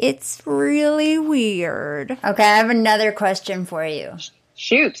it's really weird. Okay, I have another question for you.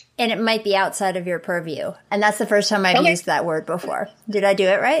 Shoot. And it might be outside of your purview, and that's the first time I've used that word before. Did I do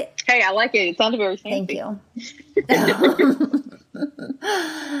it right? Hey, I like it. It sounded very fancy. Thank you.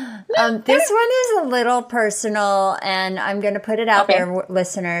 This one is a little personal, and I'm going to put it out there,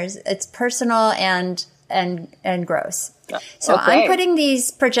 listeners. It's personal and gross. So I'm putting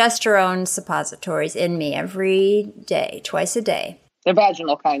these progesterone suppositories in me every day, twice a day. They're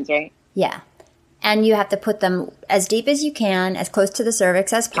vaginal kinds, right? Yeah. And you have to put them as deep as you can, as close to the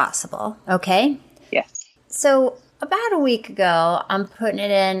cervix as possible. Okay? Yes. So about a week ago, I'm putting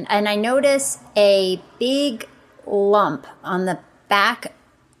it in, and I notice a big lump on the back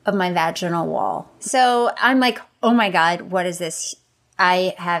of my vaginal wall. So I'm like, oh my God, what is this?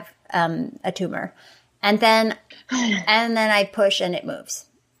 I have a tumor. And then I push and it moves.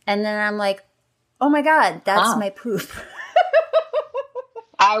 And then I'm like, oh my God, that's my poop.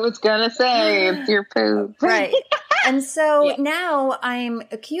 I was going to say, it's your poop. Right. And so now I'm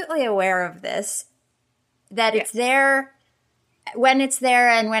acutely aware of this, that it's there when it's there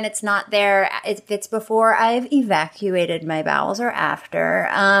and when it's not there. If it's before I've evacuated my bowels or after.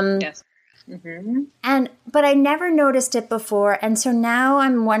 Yes. Mm-hmm. But I never noticed it before. And so now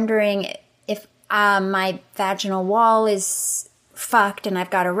I'm wondering if my vaginal wall is fucked and I've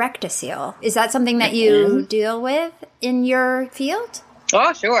got a rectocele. Is that something that you deal with in your field?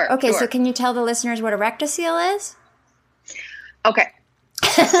 Oh, sure. Okay, so can you tell the listeners what a rectocele is? Okay.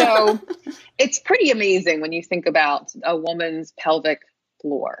 So it's pretty amazing when you think about a woman's pelvic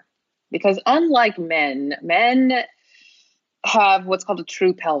floor. Because unlike men have what's called a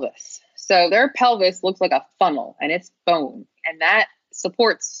true pelvis. So their pelvis looks like a funnel and it's bone. And that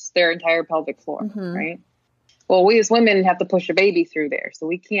supports their entire pelvic floor, right? Well, we as women have to push a baby through there. So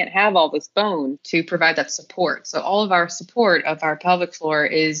we can't have all this bone to provide that support. So all of our support of our pelvic floor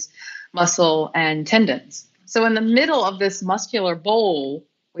is muscle and tendons. So in the middle of this muscular bowl,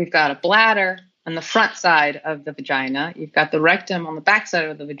 we've got a bladder on the front side of the vagina. You've got the rectum on the back side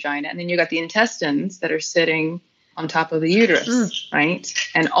of the vagina. And then you've got the intestines that are sitting on top of the uterus, right?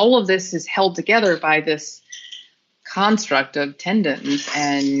 And all of this is held together by this construct of tendons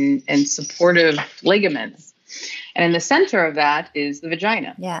and supportive ligaments. And in the center of that is the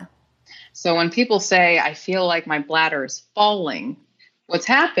vagina. Yeah. So when people say, I feel like my bladder is falling, what's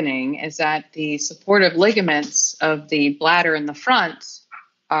happening is that the supportive ligaments of the bladder in the front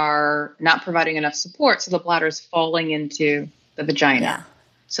are not providing enough support. So the bladder is falling into the vagina. Yeah.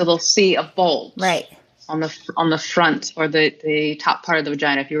 So they'll see a bulge on the front or the top part of the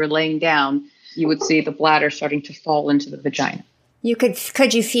vagina. If you were laying down, you would see the bladder starting to fall into the vagina.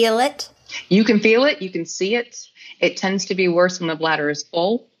 Could you feel it? You can feel it. You can see it. It tends to be worse when the bladder is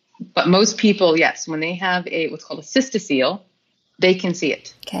full. But most people, yes, when they have what's called a cystocele, they can see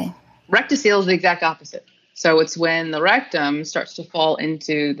it. Okay. Rectocele is the exact opposite. So it's when the rectum starts to fall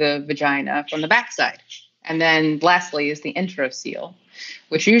into the vagina from the backside. And then lastly is the intracele,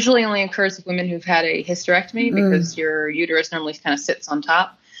 which usually only occurs with women who've had a hysterectomy because your uterus normally kind of sits on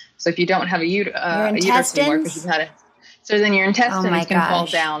top. So if you don't have a uterus anymore because you've had so then your intestines can fall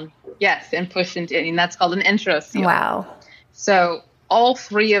down. Yes, and push into and that's called an intracele. Wow. So all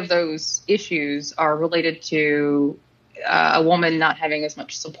three of those issues are related to a woman not having as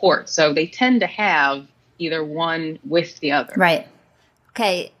much support. So they tend to have either one with the other. Right.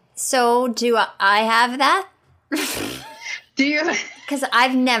 Okay. So do I have that? Do you? Because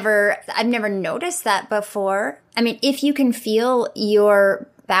I've never noticed that before. I mean, if you can feel your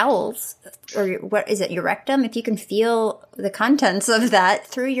bowels, or what is it, your rectum, if you can feel the contents of that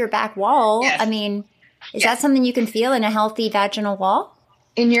through your back wall, I mean, is that something you can feel in a healthy vaginal wall?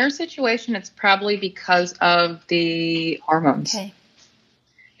 In your situation, it's probably because of the hormones. Okay.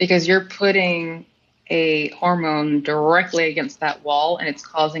 Because you're putting a hormone directly against that wall and it's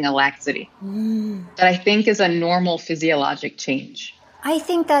causing a laxity. That I think is a normal physiologic change. I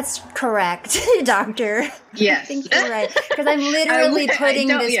think that's correct, doctor. Yes. I think you're right. Because I'm literally putting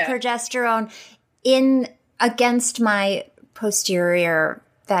this progesterone in against my posterior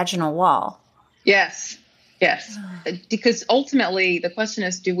vaginal wall. Yes. Yes. Because ultimately the question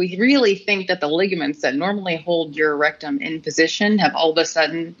is, do we really think that the ligaments that normally hold your rectum in position have all of a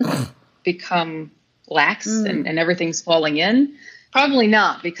sudden become lax and everything's falling in? Probably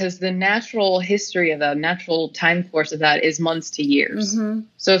not, because the natural history of the natural time course of that is months to years.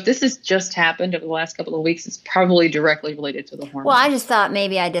 So if this has just happened over the last couple of weeks, it's probably directly related to the hormones. Well, I just thought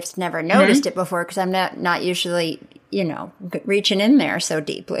maybe I just never noticed it before because I'm not usually, reaching in there so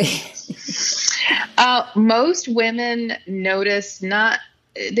deeply. Most women notice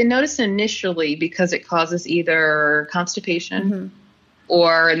they notice initially because it causes either constipation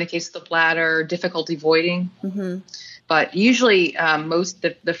or, in the case of the bladder, difficulty voiding. But usually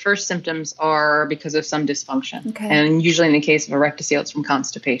the first symptoms are because of some dysfunction. Okay. And usually in the case of a rectocele, it's from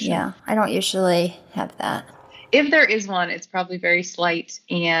constipation. Yeah, I don't usually have that. If there is one, it's probably very slight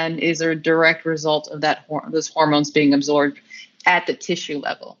and is a direct result of those hormones being absorbed at the tissue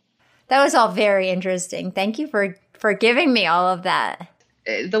level. That was all very interesting. Thank you for giving me all of that.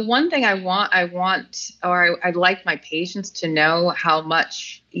 The one thing I'd like my patients to know how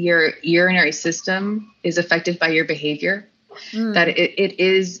much your urinary system is affected by your behavior. That it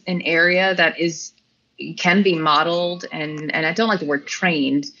is an area that can be modeled, and I don't like the word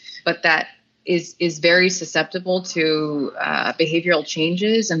trained, but that is very susceptible to behavioral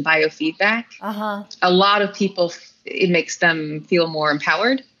changes and biofeedback. A lot of people, it makes them feel more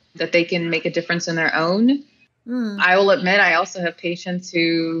empowered, that they can make a difference in their own. I will admit, I also have patients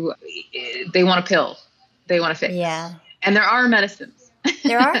who they want a pill, they want a fix. Yeah. And there are medicines.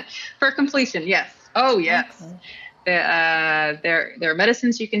 There are? For completion, yes. Oh, yes. Okay. There are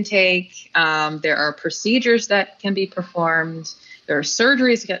medicines you can take. There are procedures that can be performed. There are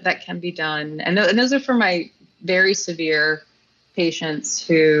surgeries that can be done. And those are for my very severe patients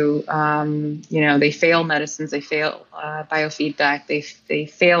who, they fail medicines, they fail biofeedback, they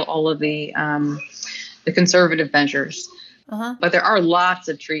fail all of the conservative measures. But there are lots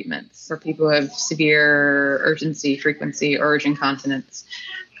of treatments for people who have severe urgency, frequency, urge incontinence.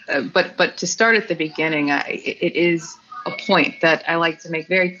 But to start at the beginning, it is a point that I like to make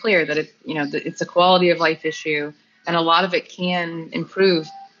very clear that it's a quality of life issue, and a lot of it can improve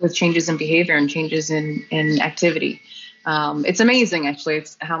with changes in behavior and changes in activity. It's amazing, actually.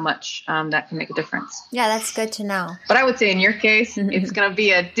 It's how much that can make a difference. Yeah, that's good to know. But I would say in your case, it's going to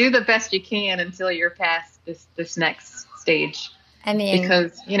be do the best you can until you're past this next stage. I mean,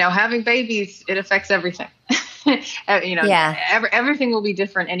 because, having babies, it affects everything. Everything will be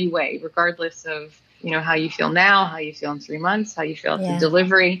different anyway, regardless of, how you feel now, how you feel in 3 months, how you feel at the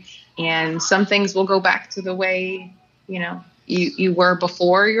delivery. And some things will go back to the way, you were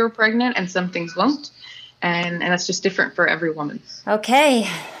before you were pregnant, and some things won't. And that's just different for every woman. Okay.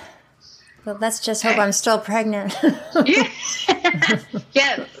 Well, let's just hope I'm still pregnant. Yeah.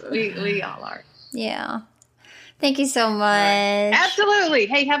 Yes, we all are. Yeah. Thank you so much. Absolutely.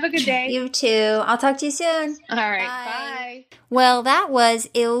 Hey, have a good day. You too. I'll talk to you soon. All right. Bye. Well, that was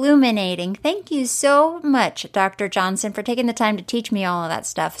illuminating. Thank you so much, Dr. Johnson, for taking the time to teach me all of that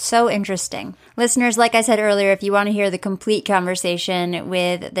stuff. So interesting. Listeners, like I said earlier, if you want to hear the complete conversation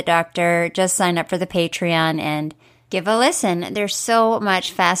with the doctor, just sign up for the Patreon and give a listen. There's so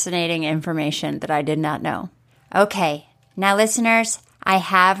much fascinating information that I did not know. Okay. Now, listeners, I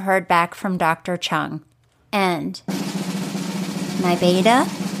have heard back from Dr. Chung. And my beta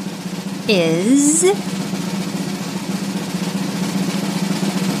is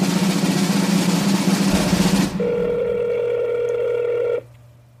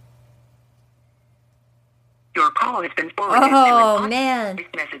your call has been forwarded to an man.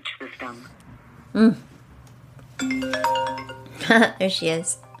 Message system. There she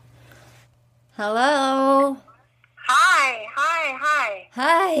is. Hello. Hi.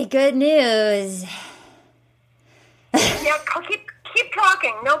 Hi, good news. Yeah, keep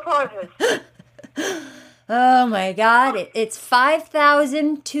talking. No pauses. Oh my God! It's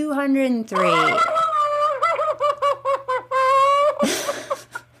 5,203.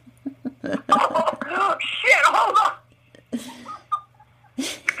 Oh shit! Hold on.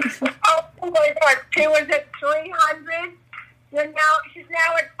 Oh my God! She was at 300. She's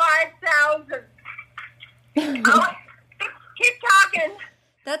now at 5,000. Keep talking.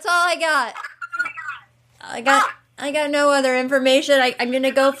 That's all I got. I got no other information. I'm going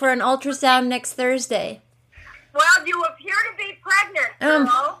to go for an ultrasound next Thursday. Well, you appear to be pregnant,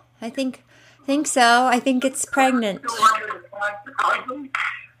 girl. I think so. I think it's pregnant.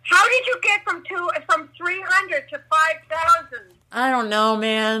 How did you get from 300 to 5,000? I don't know,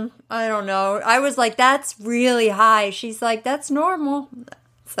 man. I don't know. I was like, that's really high. She's like, that's normal.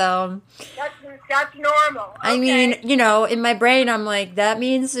 So that's normal. Okay. I mean, in my brain, I'm like, that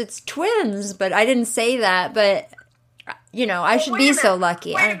means it's twins, but I didn't say that. But I should be so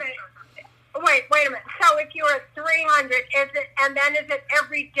lucky. Wait a minute. So if you're at 300, is it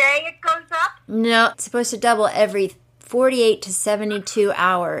every day it goes up? No, it's supposed to double every 48 to 72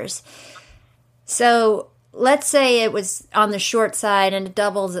 hours. So let's say it was on the short side and it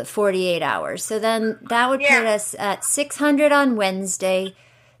doubles at 48 hours. So then that would put us at 600 on Wednesday,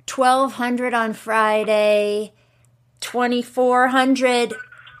 1,200 on Friday, 2,400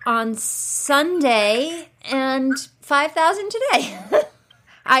 on Sunday, and 5,000 today.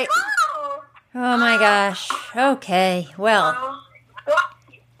 Oh my gosh. Okay. Well,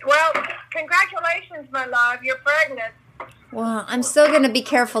 congratulations, my love. You're pregnant. Well, I'm still going to be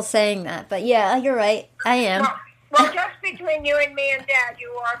careful saying that, but yeah, you're right. I am. Well, just between you and me and Dad, you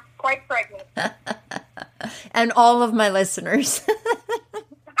are quite pregnant. and all of my listeners.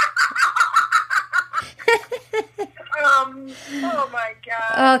 Oh my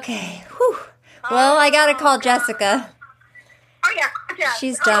God. Okay. Whew. Well, I gotta call Jessica. Oh yeah, Jess.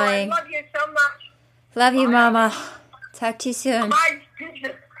 She's dying. I love you so much. Love you, Mama. Talk to you soon. 5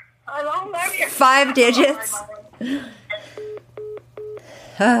 digits. I don't love you. 5 digits.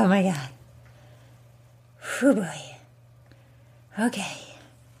 Oh my God. Whew, boy. Okay.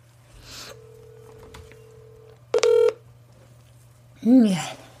 Good.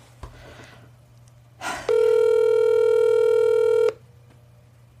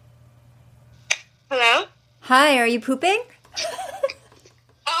 Hello? Hi, are you pooping?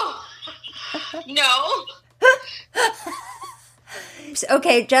 Oh, no.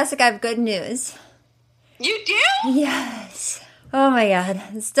 Okay, Jessica, I have good news. You do? Yes. Oh my God.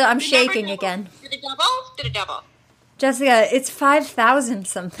 I'm shaking again. Did it double? Did it double? Jessica, it's 5,000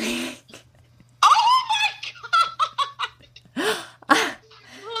 something. Oh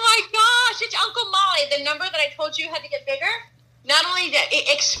my gosh, it's Uncle Molly. The number that I told you had to get bigger. Not only that, it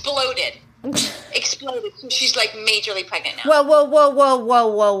exploded. Exploded. So she's like majorly pregnant now. Whoa.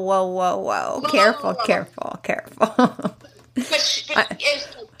 Careful. But she's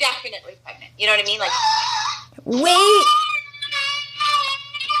definitely pregnant. You know what I mean? Like, wait.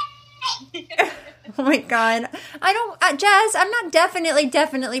 Oh my God. Jazz, I'm not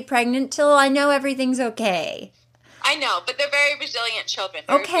definitely pregnant till I know everything's okay. I know, but they're very resilient children.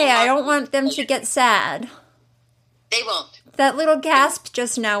 Okay, I don't want them to get sad. They won't. That little gasp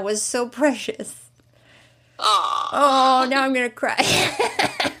just now was so precious. Aww. Oh, now I'm going to cry.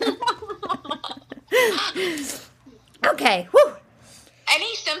 Okay. Whew.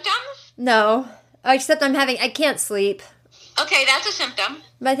 Any symptoms? No. Except I can't sleep. Okay, that's a symptom.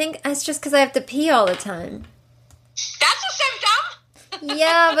 But I think that's just because I have to pee all the time. That's a symptom?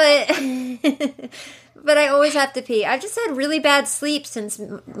 Yeah, but I always have to pee. I've just had really bad sleep since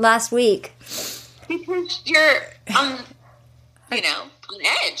last week. Because you're on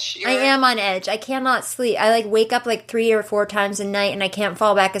edge. I am on edge. I cannot sleep. I wake up 3 or 4 times a night and I can't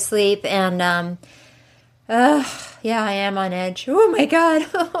fall back asleep. And, yeah, I am on edge. Oh my God.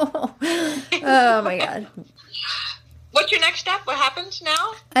 Oh my God. What's your next step? What happens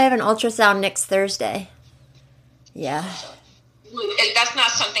now? I have an ultrasound next Thursday. Yeah. That's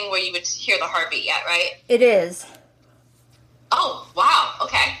not something where you would hear the heartbeat yet, right? It is. Oh, wow.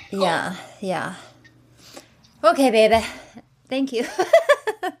 Okay. Cool. Yeah. Okay, baby. Thank you.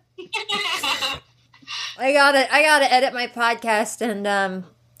 I gotta edit my podcast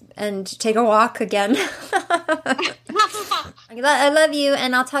and take a walk again. I love you,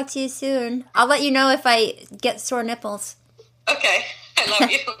 and I'll talk to you soon. I'll let you know if I get sore nipples. Okay. I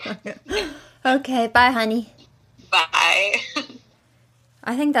love you. Okay, bye, honey. Bye.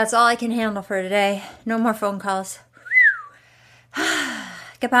 I think that's all I can handle for today. No more phone calls.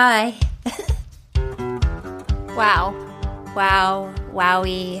 Goodbye. Wow.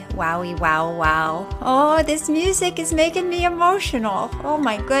 Wowie, wow. Oh, this music is making me emotional. Oh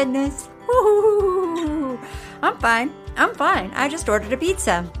my goodness. Woo-hoo. I'm fine. I just ordered a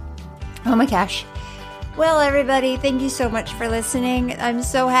pizza. Oh my gosh. Well, everybody, thank you so much for listening. I'm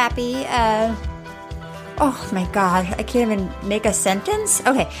so happy. Oh my God, I can't even make a sentence.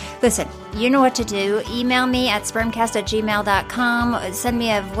 Okay, listen, you know what to do. Email me at spermcast@gmail.com. Send me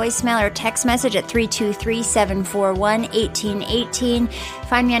a voicemail or text message at 323-741-1818.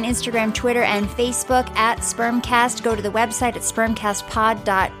 Find me on Instagram, Twitter, and Facebook at Spermcast. Go to the website at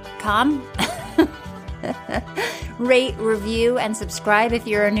spermcastpod.com. Rate, review, and subscribe if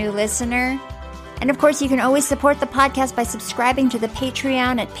you're a new listener. And of course, you can always support the podcast by subscribing to the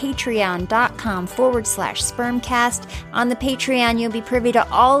Patreon at patreon.com/spermcast. On the Patreon, you'll be privy to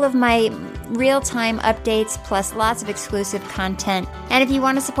all of my real-time updates, plus lots of exclusive content. And if you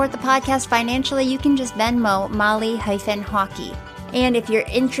want to support the podcast financially, you can just Venmo Molly-Hockey. And if you're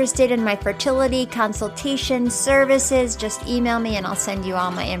interested in my fertility consultation services, just email me and I'll send you all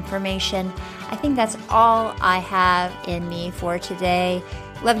my information. I think that's all I have in me for today.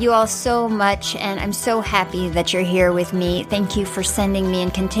 Love you all so much, and I'm so happy that you're here with me. Thank you for sending me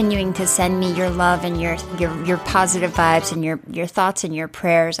and continuing to send me your love and your positive vibes and your thoughts and your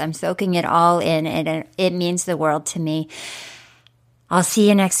prayers. I'm soaking it all in, and it means the world to me. I'll see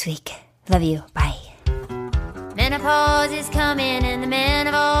you next week. Love you. Bye. Menopause is coming and the men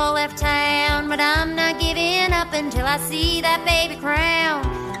have all left town, but I'm not giving up until I see that baby crown.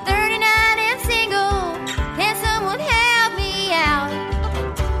 39 and single, can someone help me out?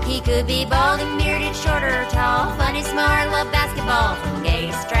 He could be bald and bearded, short or tall, funny, smart, love basketball, from gay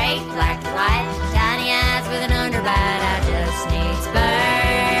to straight, black to white, tiny eyes with an underbite. I just need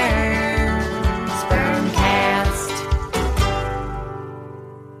sperm, sperm cat.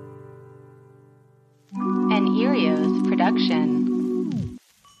 production.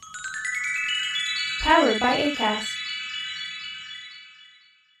 Powered by Acast.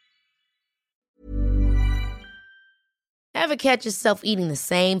 Ever catch yourself eating the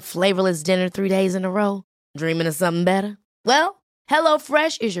same flavorless dinner 3 days in a row? Dreaming of something better? Well,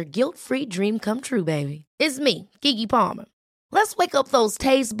 HelloFresh is your guilt-free dream come true, baby. It's me, Keke Palmer. Let's wake up those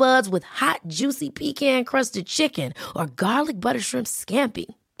taste buds with hot, juicy pecan-crusted chicken or garlic butter shrimp scampi.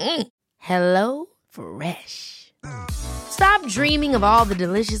 Hello Fresh. Stop dreaming of all the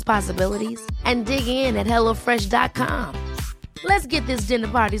delicious possibilities and dig in at HelloFresh.com. Let's get this dinner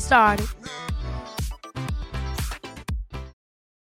party started.